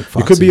 or like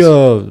it could be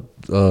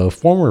a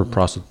former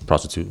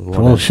prostitute.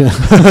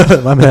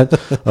 My bad.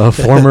 A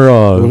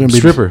former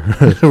stripper.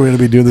 We're gonna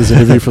be doing this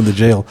interview from the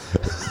jail.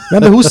 I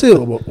mean, who said?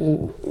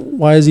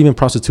 Why is even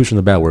prostitution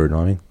a bad word? You know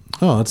what I mean?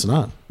 Oh, it's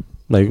not.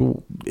 Like,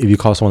 if you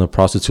call someone a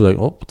prostitute, like,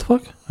 oh, what the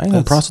fuck? I ain't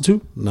no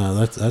prostitute. No,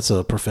 that's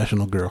a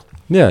professional girl.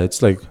 Yeah,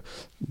 it's like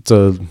it's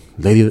a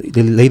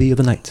lady of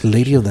the night.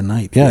 Lady of the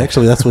night. Yeah,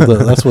 actually, that's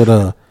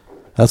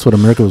what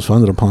America was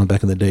founded upon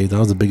back in the day. That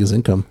was the biggest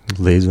income.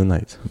 Ladies of the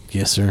night.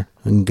 Yes, sir,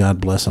 and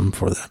God bless them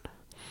for that.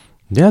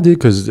 Yeah, dude,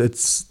 because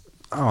it's,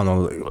 I don't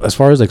know, as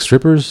far as like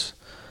strippers,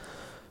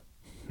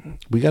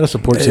 we gotta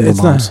support single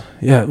moms.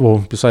 Yeah, well,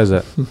 besides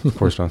that, of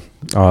course,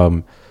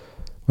 man.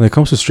 When it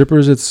comes to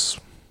strippers, it's,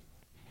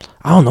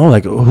 I don't know,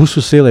 like, who's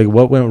to say, like,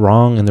 what went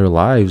wrong in their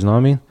lives, you know what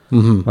I mean?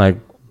 Mm-hmm. Like,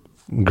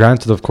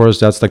 granted, of course,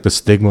 that's, like, the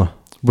stigma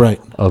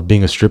of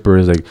being a stripper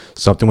is, like,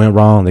 something went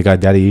wrong, they got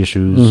daddy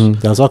issues. Mm-hmm.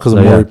 That's all because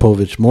of Maury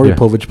Povich. Maury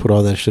Povich put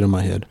all that shit in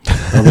my head.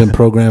 I've been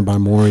programmed by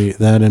Maury,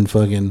 that and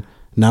fucking,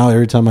 now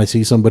every time I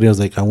see somebody, I was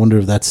like, I wonder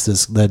if that's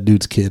that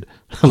dude's kid.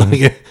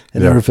 Like, I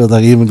never felt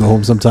like I even go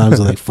home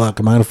sometimes, I'm like, fuck,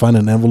 am I going to find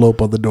an envelope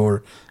on the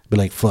door? Be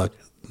like, fuck.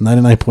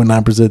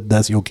 99.9%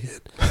 that's your kid.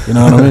 You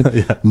know what I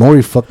mean?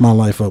 Maury fucked my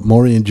life up.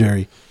 Maury and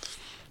Jerry.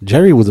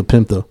 Jerry was a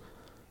pimp though.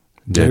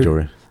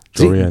 Jory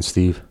and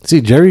Steve.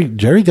 See,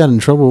 Jerry got in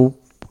trouble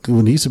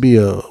when he used to be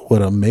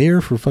a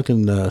mayor for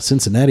fucking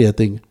Cincinnati, I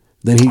think.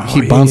 Then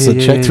he bounced a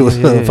check to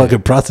a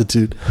fucking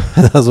prostitute.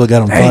 That's what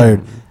got him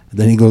fired.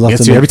 Then he goes off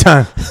to every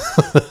time.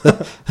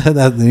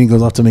 Then he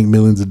goes off to make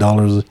millions of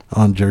dollars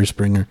on Jerry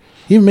Springer.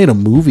 He even made a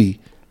movie.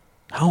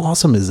 How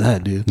awesome is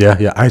that, dude?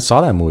 Yeah, I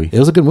saw that movie. It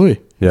was a good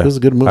movie. Yeah, it was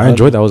a good movie. I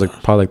enjoyed that. I was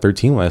probably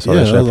 13 when I saw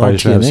that shit. I probably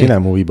shouldn't have seen that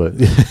movie, but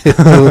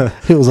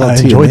it was on I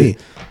TNA. enjoyed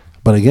it.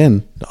 But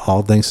again,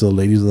 all thanks to the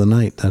ladies of the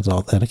night. That's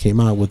all that came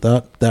out.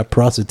 Without that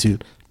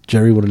prostitute,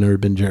 Jerry would have never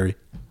been Jerry.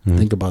 Mm-hmm.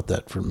 Think about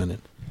that for a minute.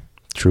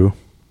 True.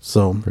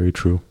 So very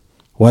true.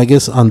 Well, I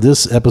guess on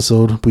this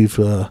episode we've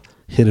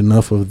hit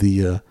enough of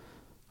the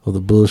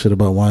bullshit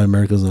about why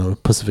America's a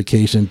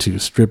pussification to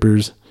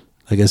strippers.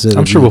 Like I said,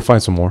 I'm sure we'll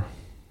find some more.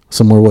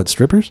 Some more what,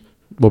 strippers?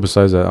 Well,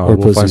 besides that,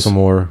 we'll find some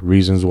more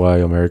reasons why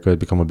America had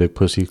become a big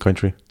pussy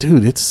country.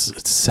 Dude, it's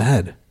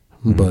sad.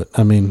 But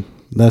I mean,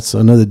 that's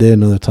another day,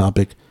 another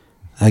topic.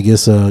 I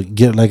guess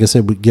like I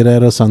said, get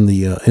at us on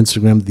the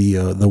Instagram,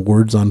 the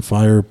Words on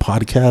Fire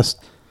podcast.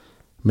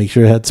 Make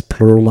sure it's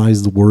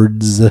pluralized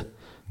words,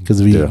 because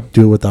if you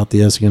do it without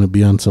the S, you're going to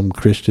be on some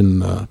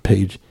Christian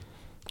page.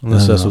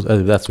 Unless that's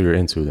what you're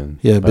into, then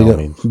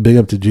big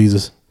up to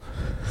Jesus,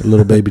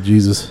 little baby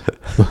Jesus,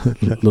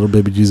 little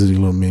baby Jesus, you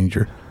little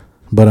manger.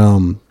 But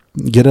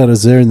get at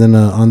us there, and then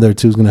on there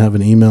too is going to have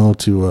an email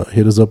to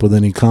hit us up with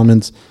any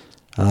comments.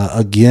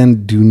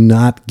 Again, do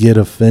not get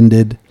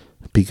offended,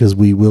 because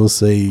we will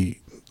say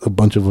a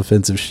bunch of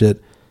offensive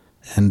shit,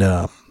 and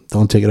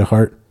don't take it to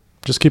heart.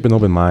 Just keep an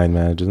open mind,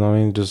 man. Just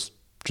know,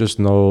 just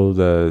know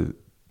that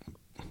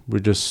we're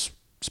just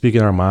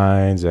speaking our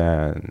minds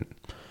and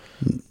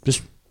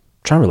just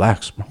try and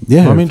relax. Bro. Yeah,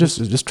 you know I mean,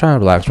 just try and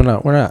relax. We're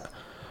not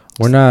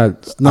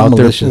out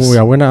malicious.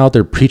 there. We're not out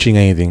there preaching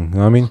anything. You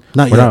know what I mean?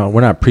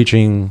 We're not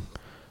preaching.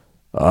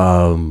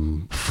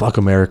 Fuck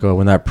America.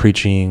 We're not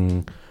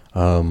preaching.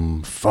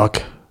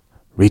 Fuck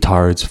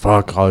retards,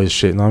 fuck all this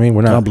shit. You know what I mean?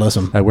 We're not. God bless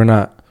them. Like, we're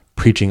not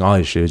preaching all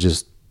this shit. It's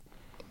just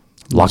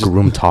locker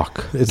room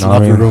talk. It's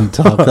locker room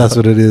talk. That's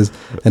what it is.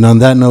 And on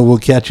that note, we'll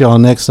catch y'all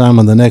next time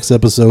on the next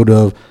episode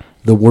of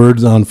the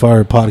Words on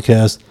Fire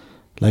podcast.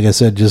 Like I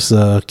said, just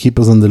keep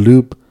us on the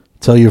loop.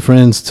 Tell your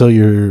friends.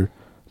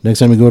 Next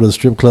time you go to the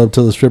strip club,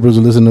 tell the strippers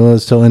to listen to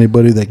us. Tell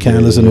anybody that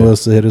can listen to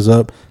us to hit us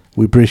up.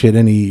 We appreciate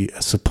any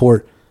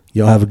support.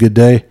 Y'all have a good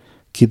day.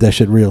 Keep that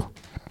shit real.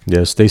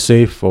 Yeah, stay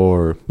safe,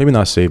 or maybe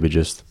not safe, but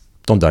just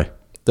don't die.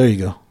 There you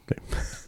go. Okay.